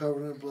the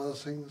covenant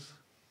blessings.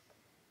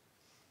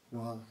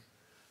 Well,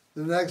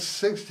 the next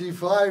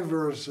 65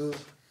 verses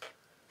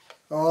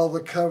are all the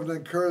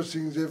covenant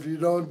cursings if you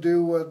don't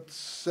do what's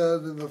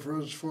said in the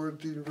first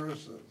 14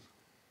 verses.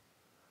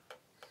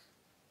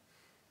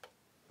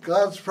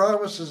 God's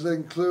promises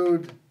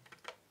include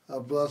a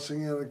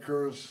blessing and a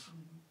curse,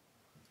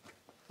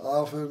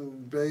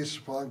 often based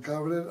upon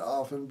covenant,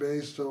 often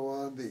based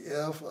upon the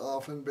if,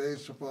 often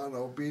based upon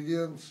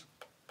obedience.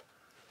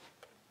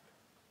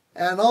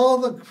 And all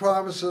the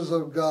promises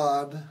of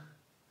God,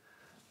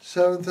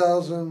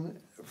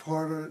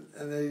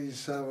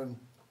 7,487,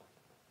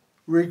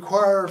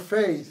 require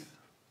faith.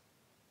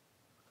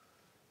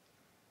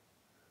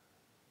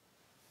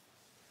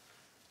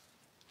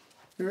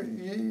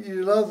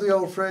 You love the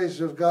old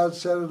phrase, if God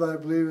said it, I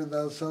believe it,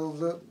 that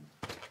settles it.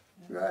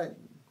 Right.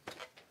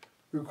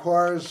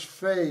 Requires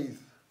faith.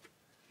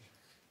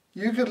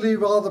 You could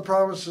leave all the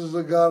promises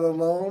of God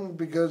alone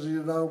because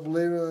you don't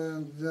believe it,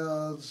 and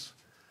it's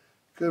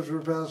good for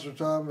Pastor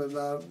Tom, but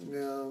not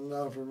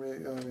for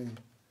me.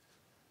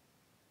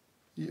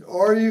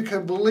 Or you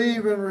can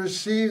believe and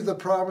receive the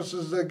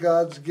promises that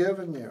God's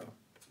given you.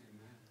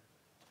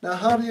 Now,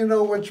 how do you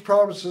know which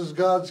promises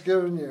God's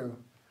given you?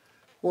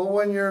 Well,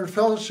 when you're in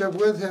fellowship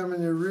with Him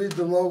and you read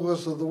the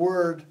logos of the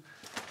Word,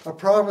 a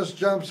promise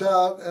jumps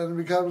out and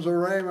becomes a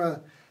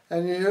rhema,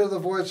 and you hear the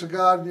voice of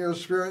God in your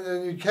spirit,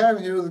 and you can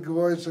hear the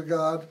voice of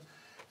God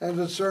and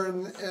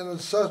discern in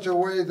such a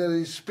way that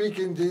he's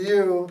speaking to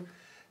you,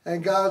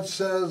 and God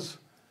says,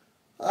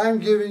 I'm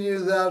giving you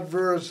that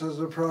verse as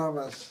a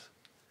promise.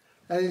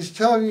 And he's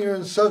telling you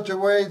in such a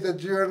way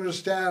that you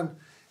understand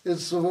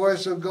it's the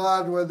voice of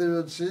God, whether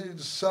it's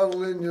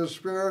subtle in your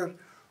spirit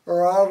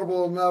or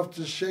audible enough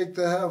to shake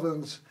the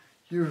heavens.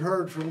 You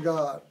heard from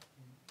God.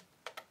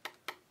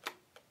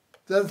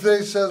 Then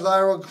faith says,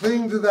 I will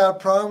cling to that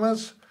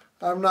promise.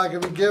 I'm not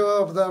going to give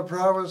up that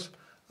promise.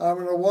 I'm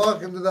going to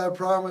walk into that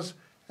promise,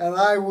 and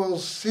I will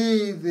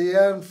see the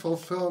end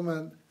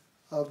fulfillment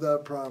of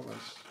that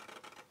promise.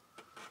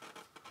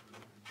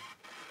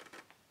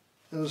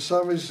 And if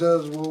somebody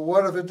says, well,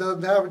 what if it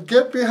doesn't happen?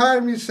 Get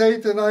behind me,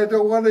 Satan. I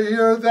don't want to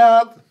hear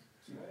that.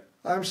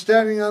 I'm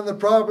standing on the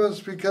promise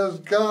because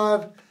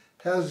God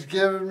has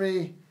given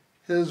me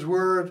his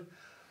word.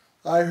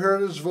 I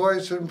heard his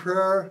voice in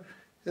prayer.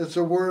 It's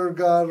a word of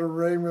God, a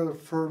rhema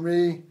for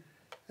me,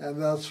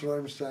 and that's what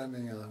I'm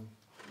standing on.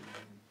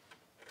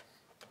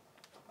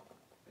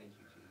 Thank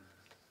you, Jesus.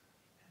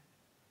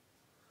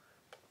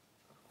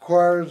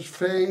 Requires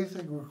faith,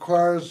 it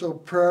requires a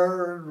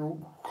prayer,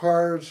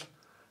 it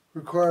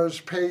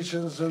requires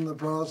patience in the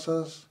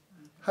process.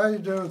 How are you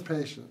doing with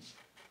patience?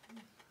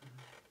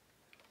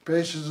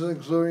 Patience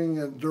including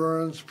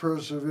endurance,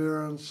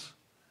 perseverance,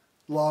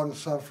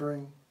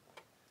 long-suffering.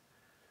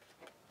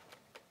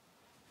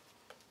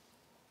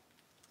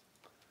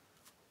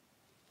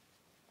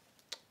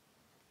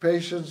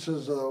 Patience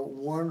is a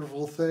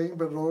wonderful thing,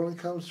 but it only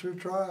comes through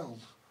trials.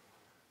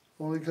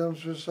 Only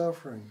comes through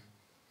suffering.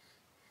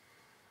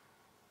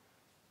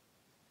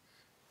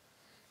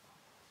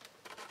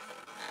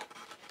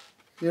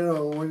 You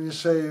know, when you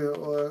say,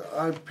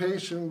 I'm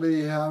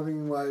patiently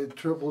having my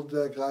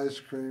triple-deck ice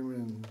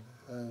cream,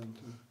 and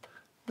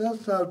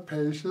that's not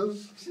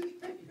patience.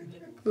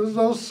 There's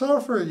no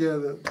suffering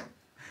in it.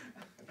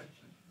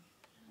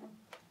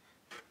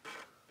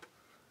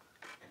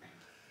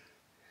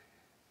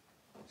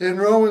 In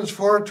Romans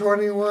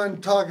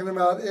 4:21, talking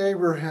about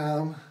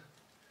Abraham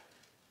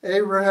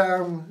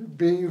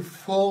being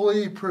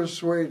fully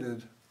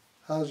persuaded.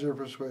 How's your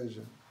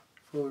persuasion?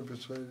 Fully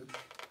persuaded?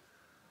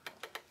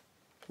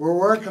 We're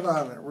working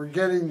on it. We're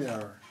getting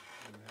there.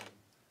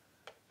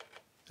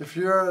 If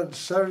you're at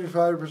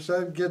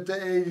 75%, get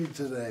to 80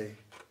 today.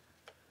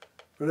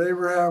 But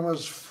Abraham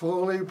was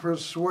fully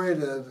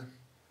persuaded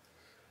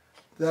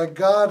that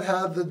God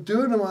had the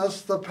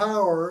dunamis, the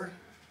power,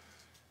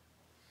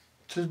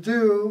 to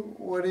do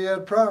what he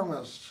had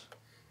promised.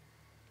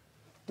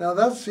 Now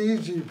that's the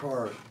easy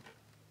part.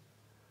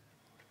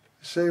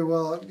 You say,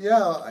 well,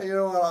 yeah, you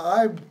know what,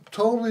 I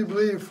totally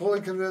believe,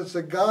 fully convinced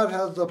that God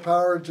has the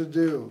power to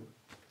do.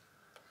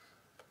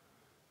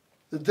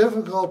 The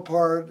difficult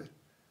part,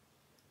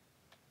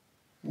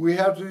 we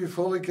have to be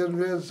fully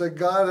convinced that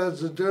God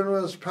has the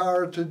dunamis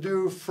power to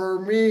do for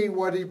me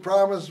what he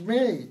promised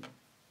me.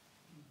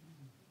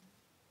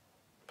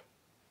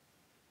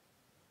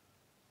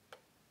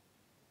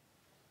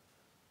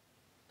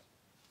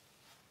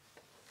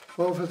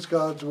 Well, if it's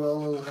God's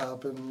will, it'll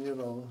happen, you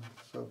know,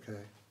 it's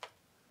okay.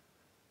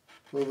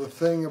 Well, the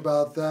thing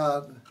about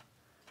that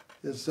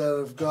is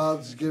that if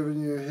God's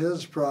given you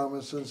his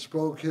promise and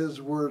spoke his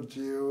word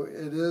to you,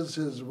 it is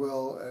his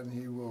will and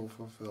he will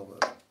fulfill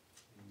it.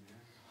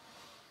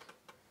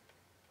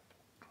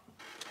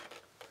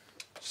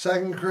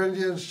 Amen. 2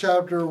 Corinthians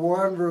chapter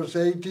 1, verse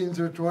 18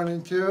 through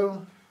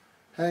 22.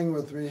 Hang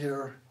with me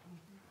here.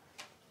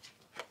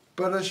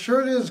 But as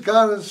surely as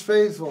God is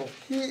faithful,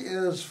 he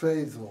is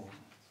faithful.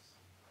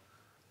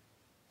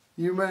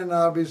 You may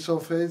not be so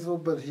faithful,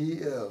 but he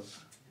is.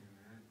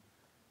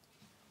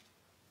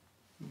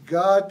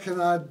 God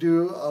cannot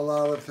do a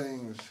lot of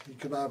things. He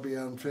cannot be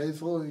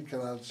unfaithful. He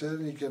cannot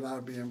sin. He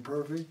cannot be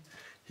imperfect.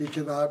 He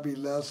cannot be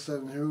less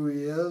than who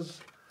he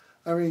is.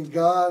 I mean,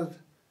 God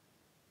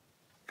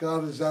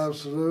is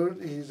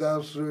absolute. He's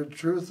absolute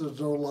truth.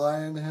 There's no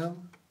lie in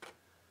him.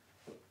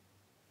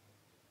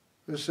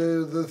 We say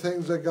the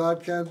things that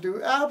God can't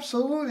do.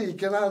 Absolutely. He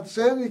cannot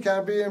sin. He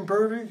can't be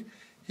imperfect.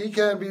 He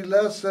can't be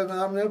less than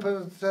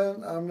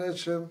omnipotent,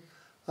 omniscient,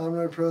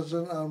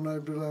 omnipresent,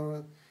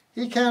 omnibenevolent.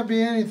 He can't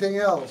be anything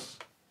else.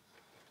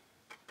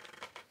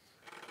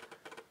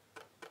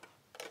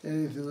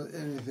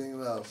 Anything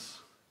less.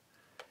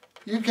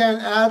 You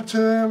can't add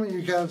to him.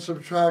 You can't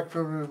subtract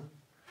from him.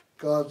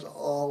 God's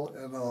all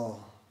in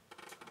all.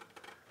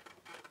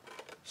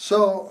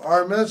 So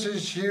our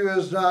message to you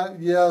is not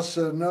yes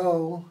and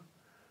no.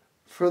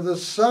 For the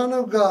Son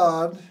of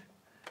God,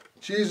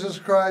 Jesus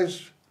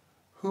Christ,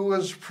 who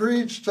was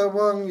preached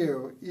among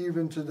you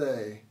even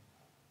today,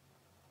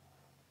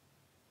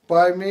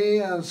 by me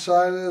and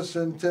Silas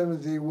and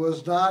Timothy,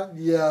 was not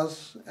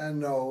yes and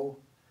no,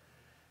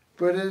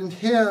 but in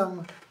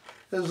him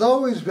has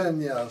always been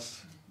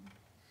yes.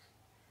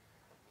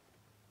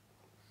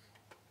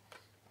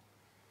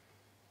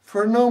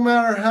 For no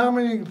matter how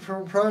many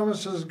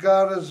promises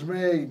God has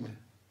made,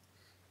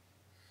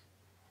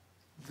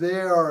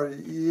 they are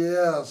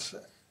yes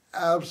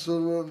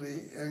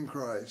absolutely in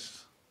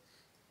Christ.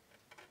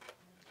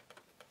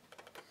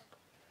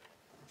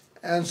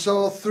 And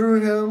so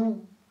through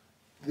him,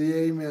 the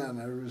amen,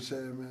 everybody say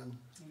amen,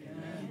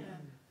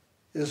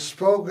 is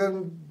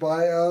spoken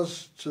by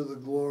us to the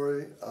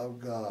glory of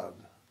God.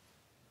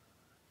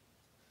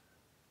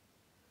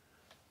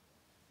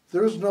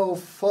 There's no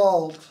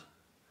fault,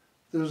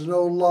 there's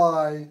no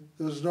lie,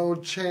 there's no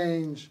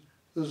change,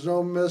 there's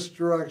no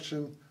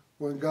misdirection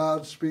when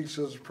God speaks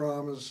his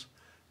promise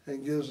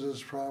and gives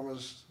his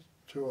promise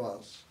to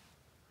us.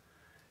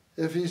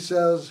 If he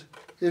says,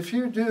 if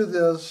you do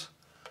this,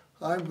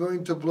 I'm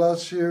going to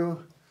bless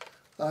you,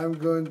 I'm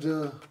going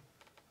to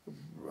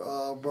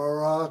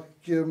Barak,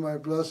 give my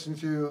blessing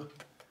to you.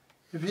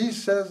 If he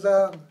says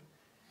that,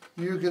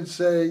 you can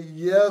say,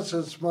 yes,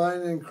 it's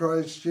mine in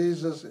Christ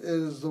Jesus. It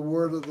is the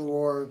word of the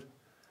Lord.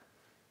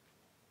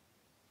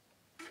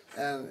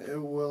 And it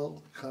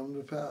will come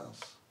to pass.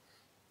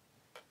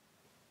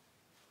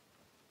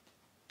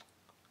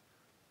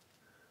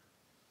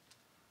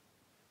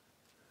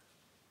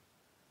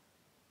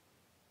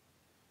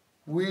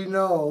 We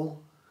know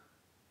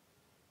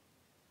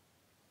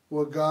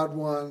what God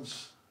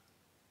wants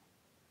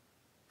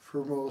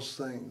for most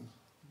things.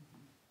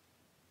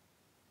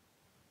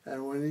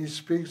 And when he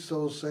speaks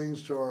those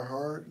things to our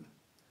heart,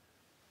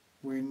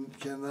 we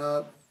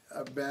cannot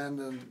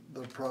abandon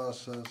the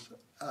process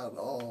at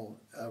all,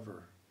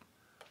 ever.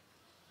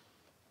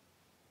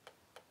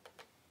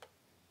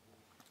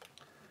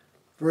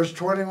 Verse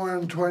 21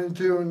 and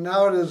 22,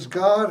 now it is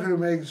God who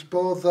makes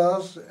both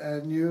us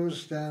and you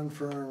stand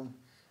firm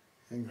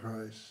in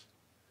Christ.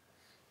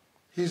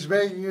 He's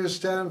making you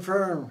stand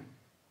firm.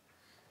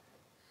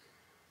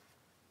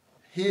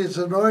 He has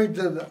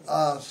anointed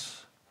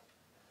us.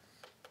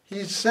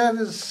 He set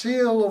his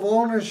seal of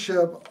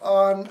ownership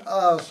on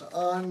us,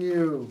 on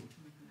you,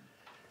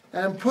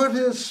 and put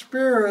his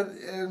spirit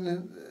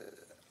in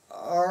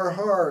our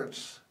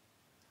hearts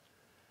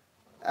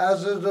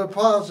as a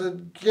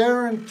deposit,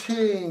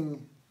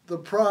 guaranteeing the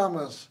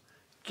promise,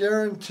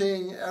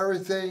 guaranteeing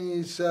everything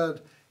he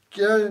said,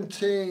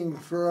 guaranteeing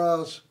for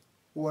us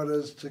what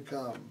is to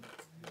come.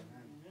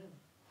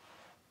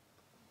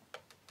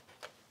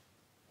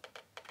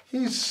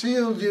 He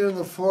sealed you in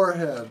the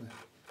forehead.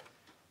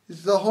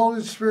 The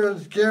Holy Spirit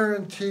has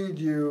guaranteed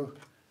you,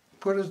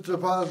 put his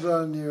deposit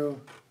on you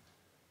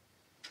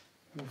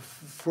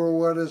for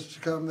what is to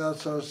come.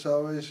 That's our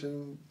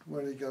salvation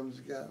when he comes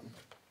again.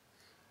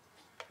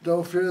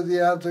 Don't fear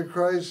the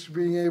Antichrist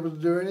being able to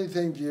do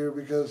anything to you,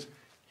 because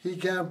he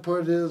can't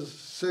put his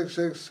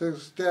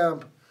 666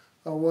 stamp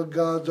on what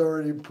God's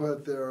already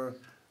put there.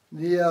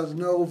 He has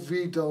no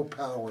veto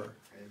power.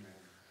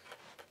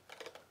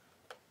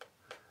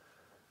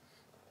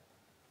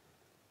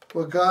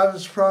 What God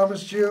has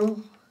promised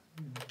you,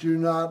 do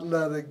not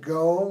let it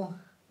go.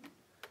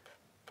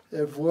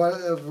 If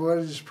what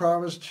he's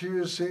promised to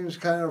you seems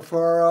kind of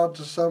far out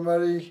to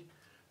somebody,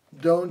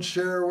 don't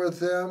share with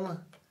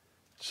them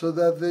so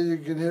that you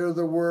can hear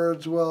the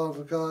words, well,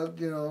 if God,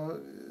 you know,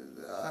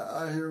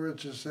 I hear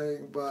what you're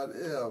saying, but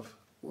if,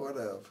 what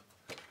if?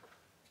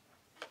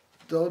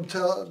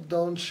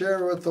 Don't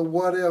share with the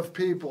what if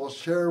people.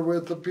 Share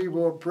with the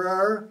people of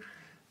prayer,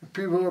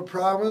 people of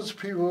promise,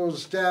 people who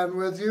stand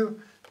with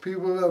you,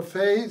 people of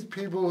faith,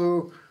 people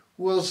who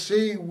will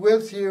see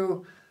with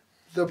you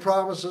the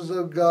promises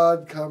of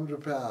God come to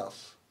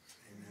pass.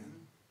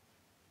 Amen.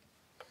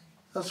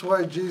 That's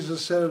why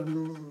Jesus said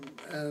in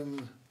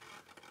the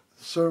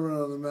Sermon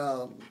on the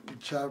Mount,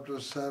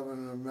 chapter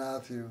 7 of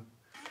Matthew,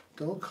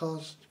 don't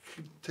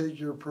take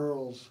your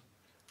pearls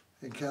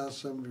and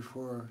cast them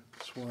before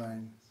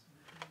swine.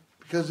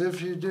 Because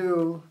if you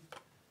do,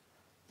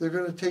 they're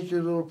going to take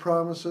your little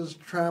promises,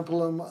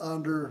 trample them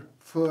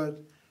underfoot,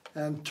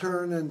 and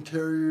turn and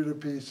tear you to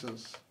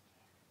pieces.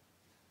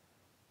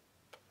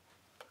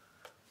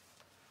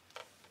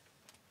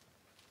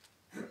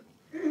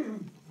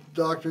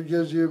 Doctor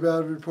gives you a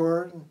bad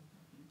report,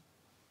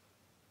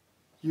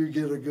 you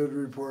get a good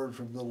report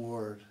from the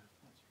Lord.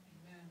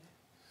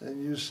 Amen.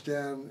 And you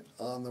stand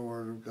on the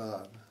Word of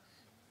God.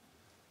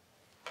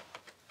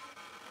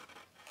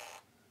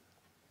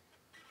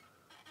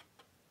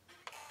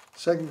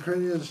 Second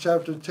Corinthians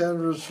chapter 10,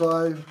 verse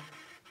 5.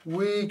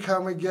 We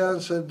come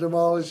against and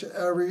demolish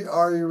every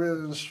argument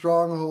and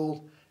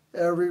stronghold,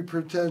 every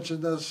pretension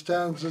that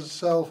stands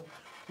itself,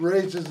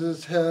 raises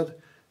its head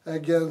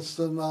against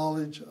the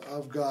knowledge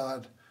of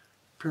God,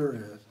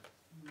 period.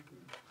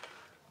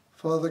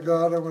 Father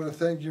God, I want to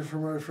thank you for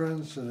my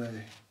friends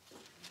today.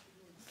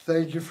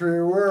 Thank you for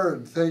your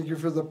word. Thank you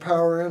for the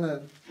power in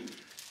it.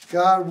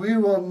 God, we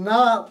will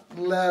not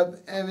let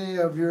any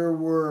of your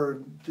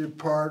word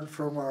depart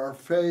from our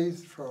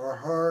faith, from our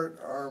heart,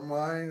 our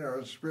mind,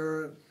 our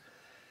spirit.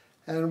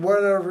 And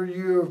whatever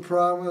you have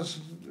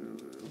promised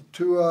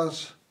to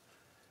us,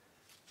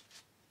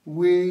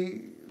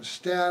 we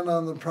stand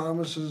on the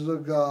promises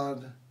of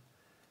God.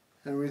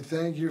 And we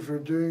thank you for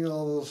doing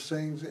all those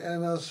things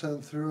in us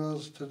and through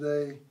us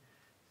today.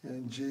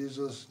 In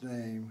Jesus'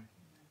 name,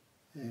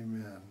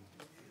 amen.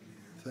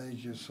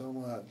 Thank you so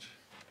much.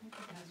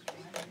 That's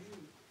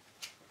right.